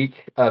for the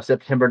week of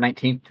September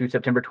 19th to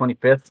September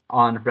 25th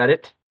on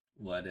Reddit.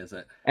 What is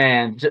it?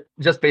 And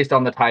just based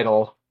on the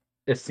title,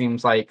 it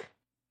seems like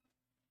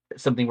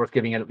something worth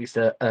giving it at least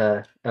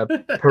a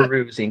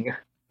perusing.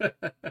 The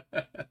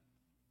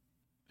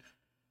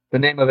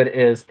name of it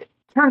is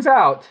Turns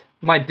Out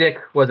My Dick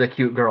Was a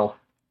Cute Girl.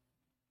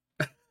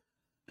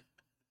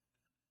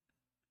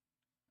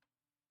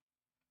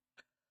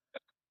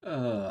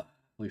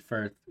 We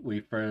first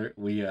we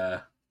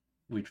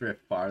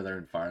drift farther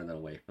and farther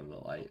away from the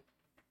light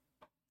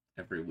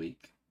every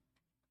week.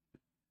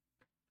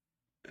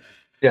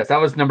 Yes,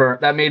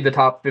 that made the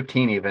top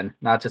 15 even,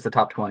 not just the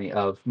top 20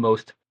 of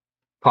most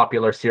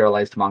popular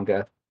serialized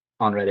manga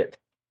on Reddit.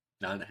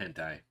 Not a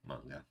hentai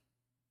manga.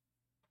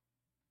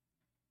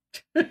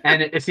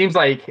 And it seems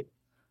like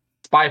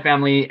Spy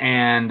Family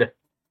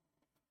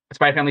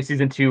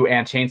Season 2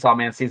 and Chainsaw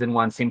Man Season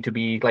 1 seem to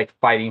be like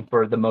fighting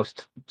for the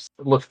most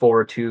looked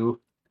forward to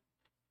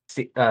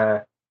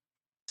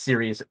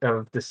series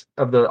of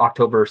the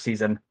October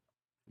season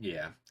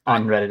Yeah.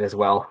 on Reddit as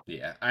well.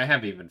 Yeah, I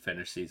haven't even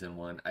finished season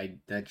 1.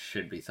 That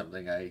should be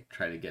something I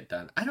try to get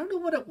done. I don't know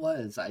what it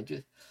was. I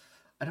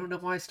don't know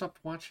why I stopped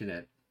watching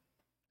it.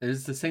 It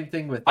was the same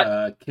thing with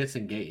Kiss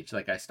Engage.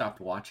 Like I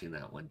stopped watching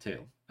that one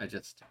too. I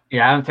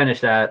haven't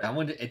finished that. That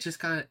one, it just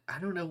kind of, I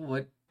don't know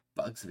what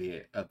bugs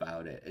me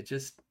about it.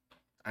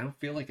 I don't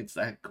feel like it's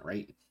that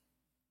great.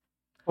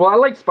 Well, I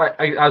like Spy.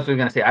 I was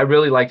gonna say I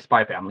really like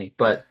Spy Family,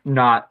 but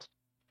not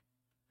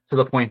to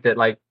the point that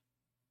like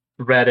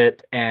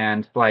Reddit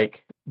and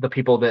like the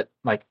people that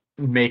like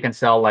make and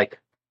sell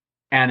like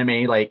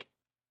anime like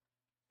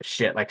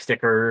shit like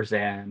stickers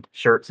and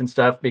shirts and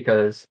stuff,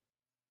 because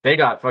they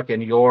got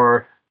fucking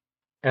Yor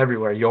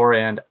everywhere. Yor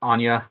and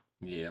Anya.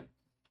 Yeah.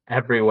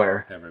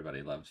 Everywhere.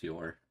 Everybody loves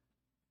Yor.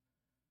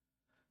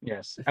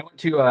 Yes. I went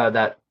to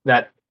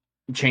that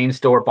chain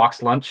store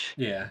Box Lunch.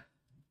 Yeah.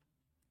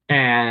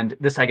 And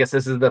I guess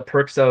this is the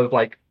perks of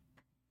like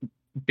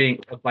being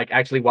like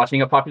actually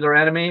watching a popular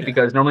anime,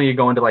 because normally you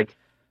go into like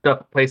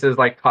stuff places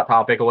like Hot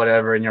Topic or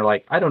whatever, and you're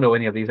like, I don't know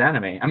any of these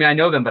anime. I mean, I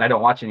know them, but I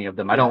don't watch any of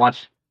them. I don't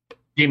watch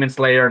Demon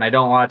Slayer, and I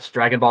don't watch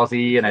Dragon Ball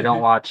Z, and I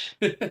don't watch,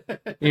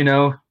 you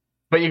know.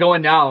 But you go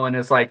in now, and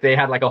it's like they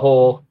had like a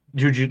whole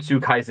Jujutsu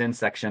Kaisen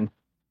section.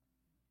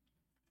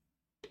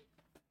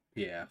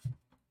 Yeah.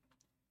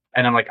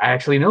 And I'm like, I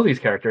actually know these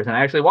characters, and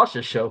I actually watched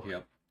this show.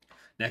 Yep.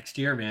 Next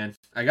year, man,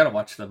 I gotta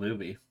watch the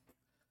movie.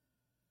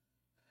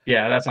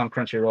 Yeah, that's on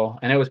Crunchyroll,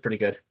 and it was pretty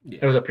good. Yeah.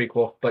 It was a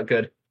prequel, but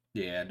good.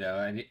 Yeah,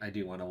 no, I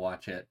do want to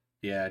watch it.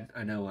 Yeah,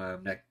 I know.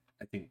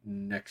 I think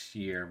next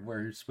year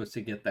we're supposed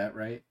to get that,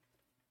 right?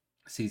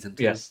 Season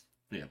 2. Yes.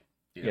 Yeah.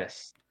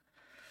 Yes.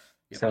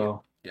 Yep,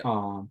 So, yep.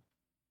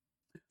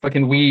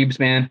 fucking weebs,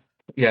 man.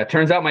 Yeah,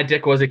 turns out my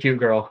dick was a cute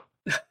girl.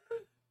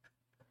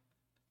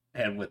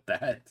 And with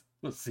that,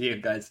 we'll see you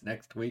guys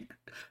next week.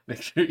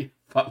 Make sure you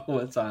follow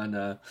us on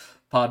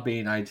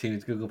Podbean,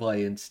 iTunes, Google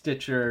Play, and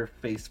Stitcher,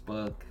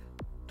 Facebook,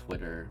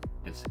 Twitter,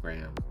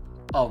 Instagram,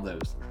 all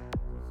those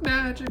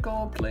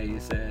magical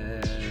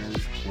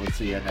places. We'll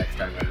see you next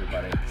time,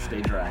 everybody.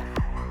 Stay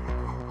dry.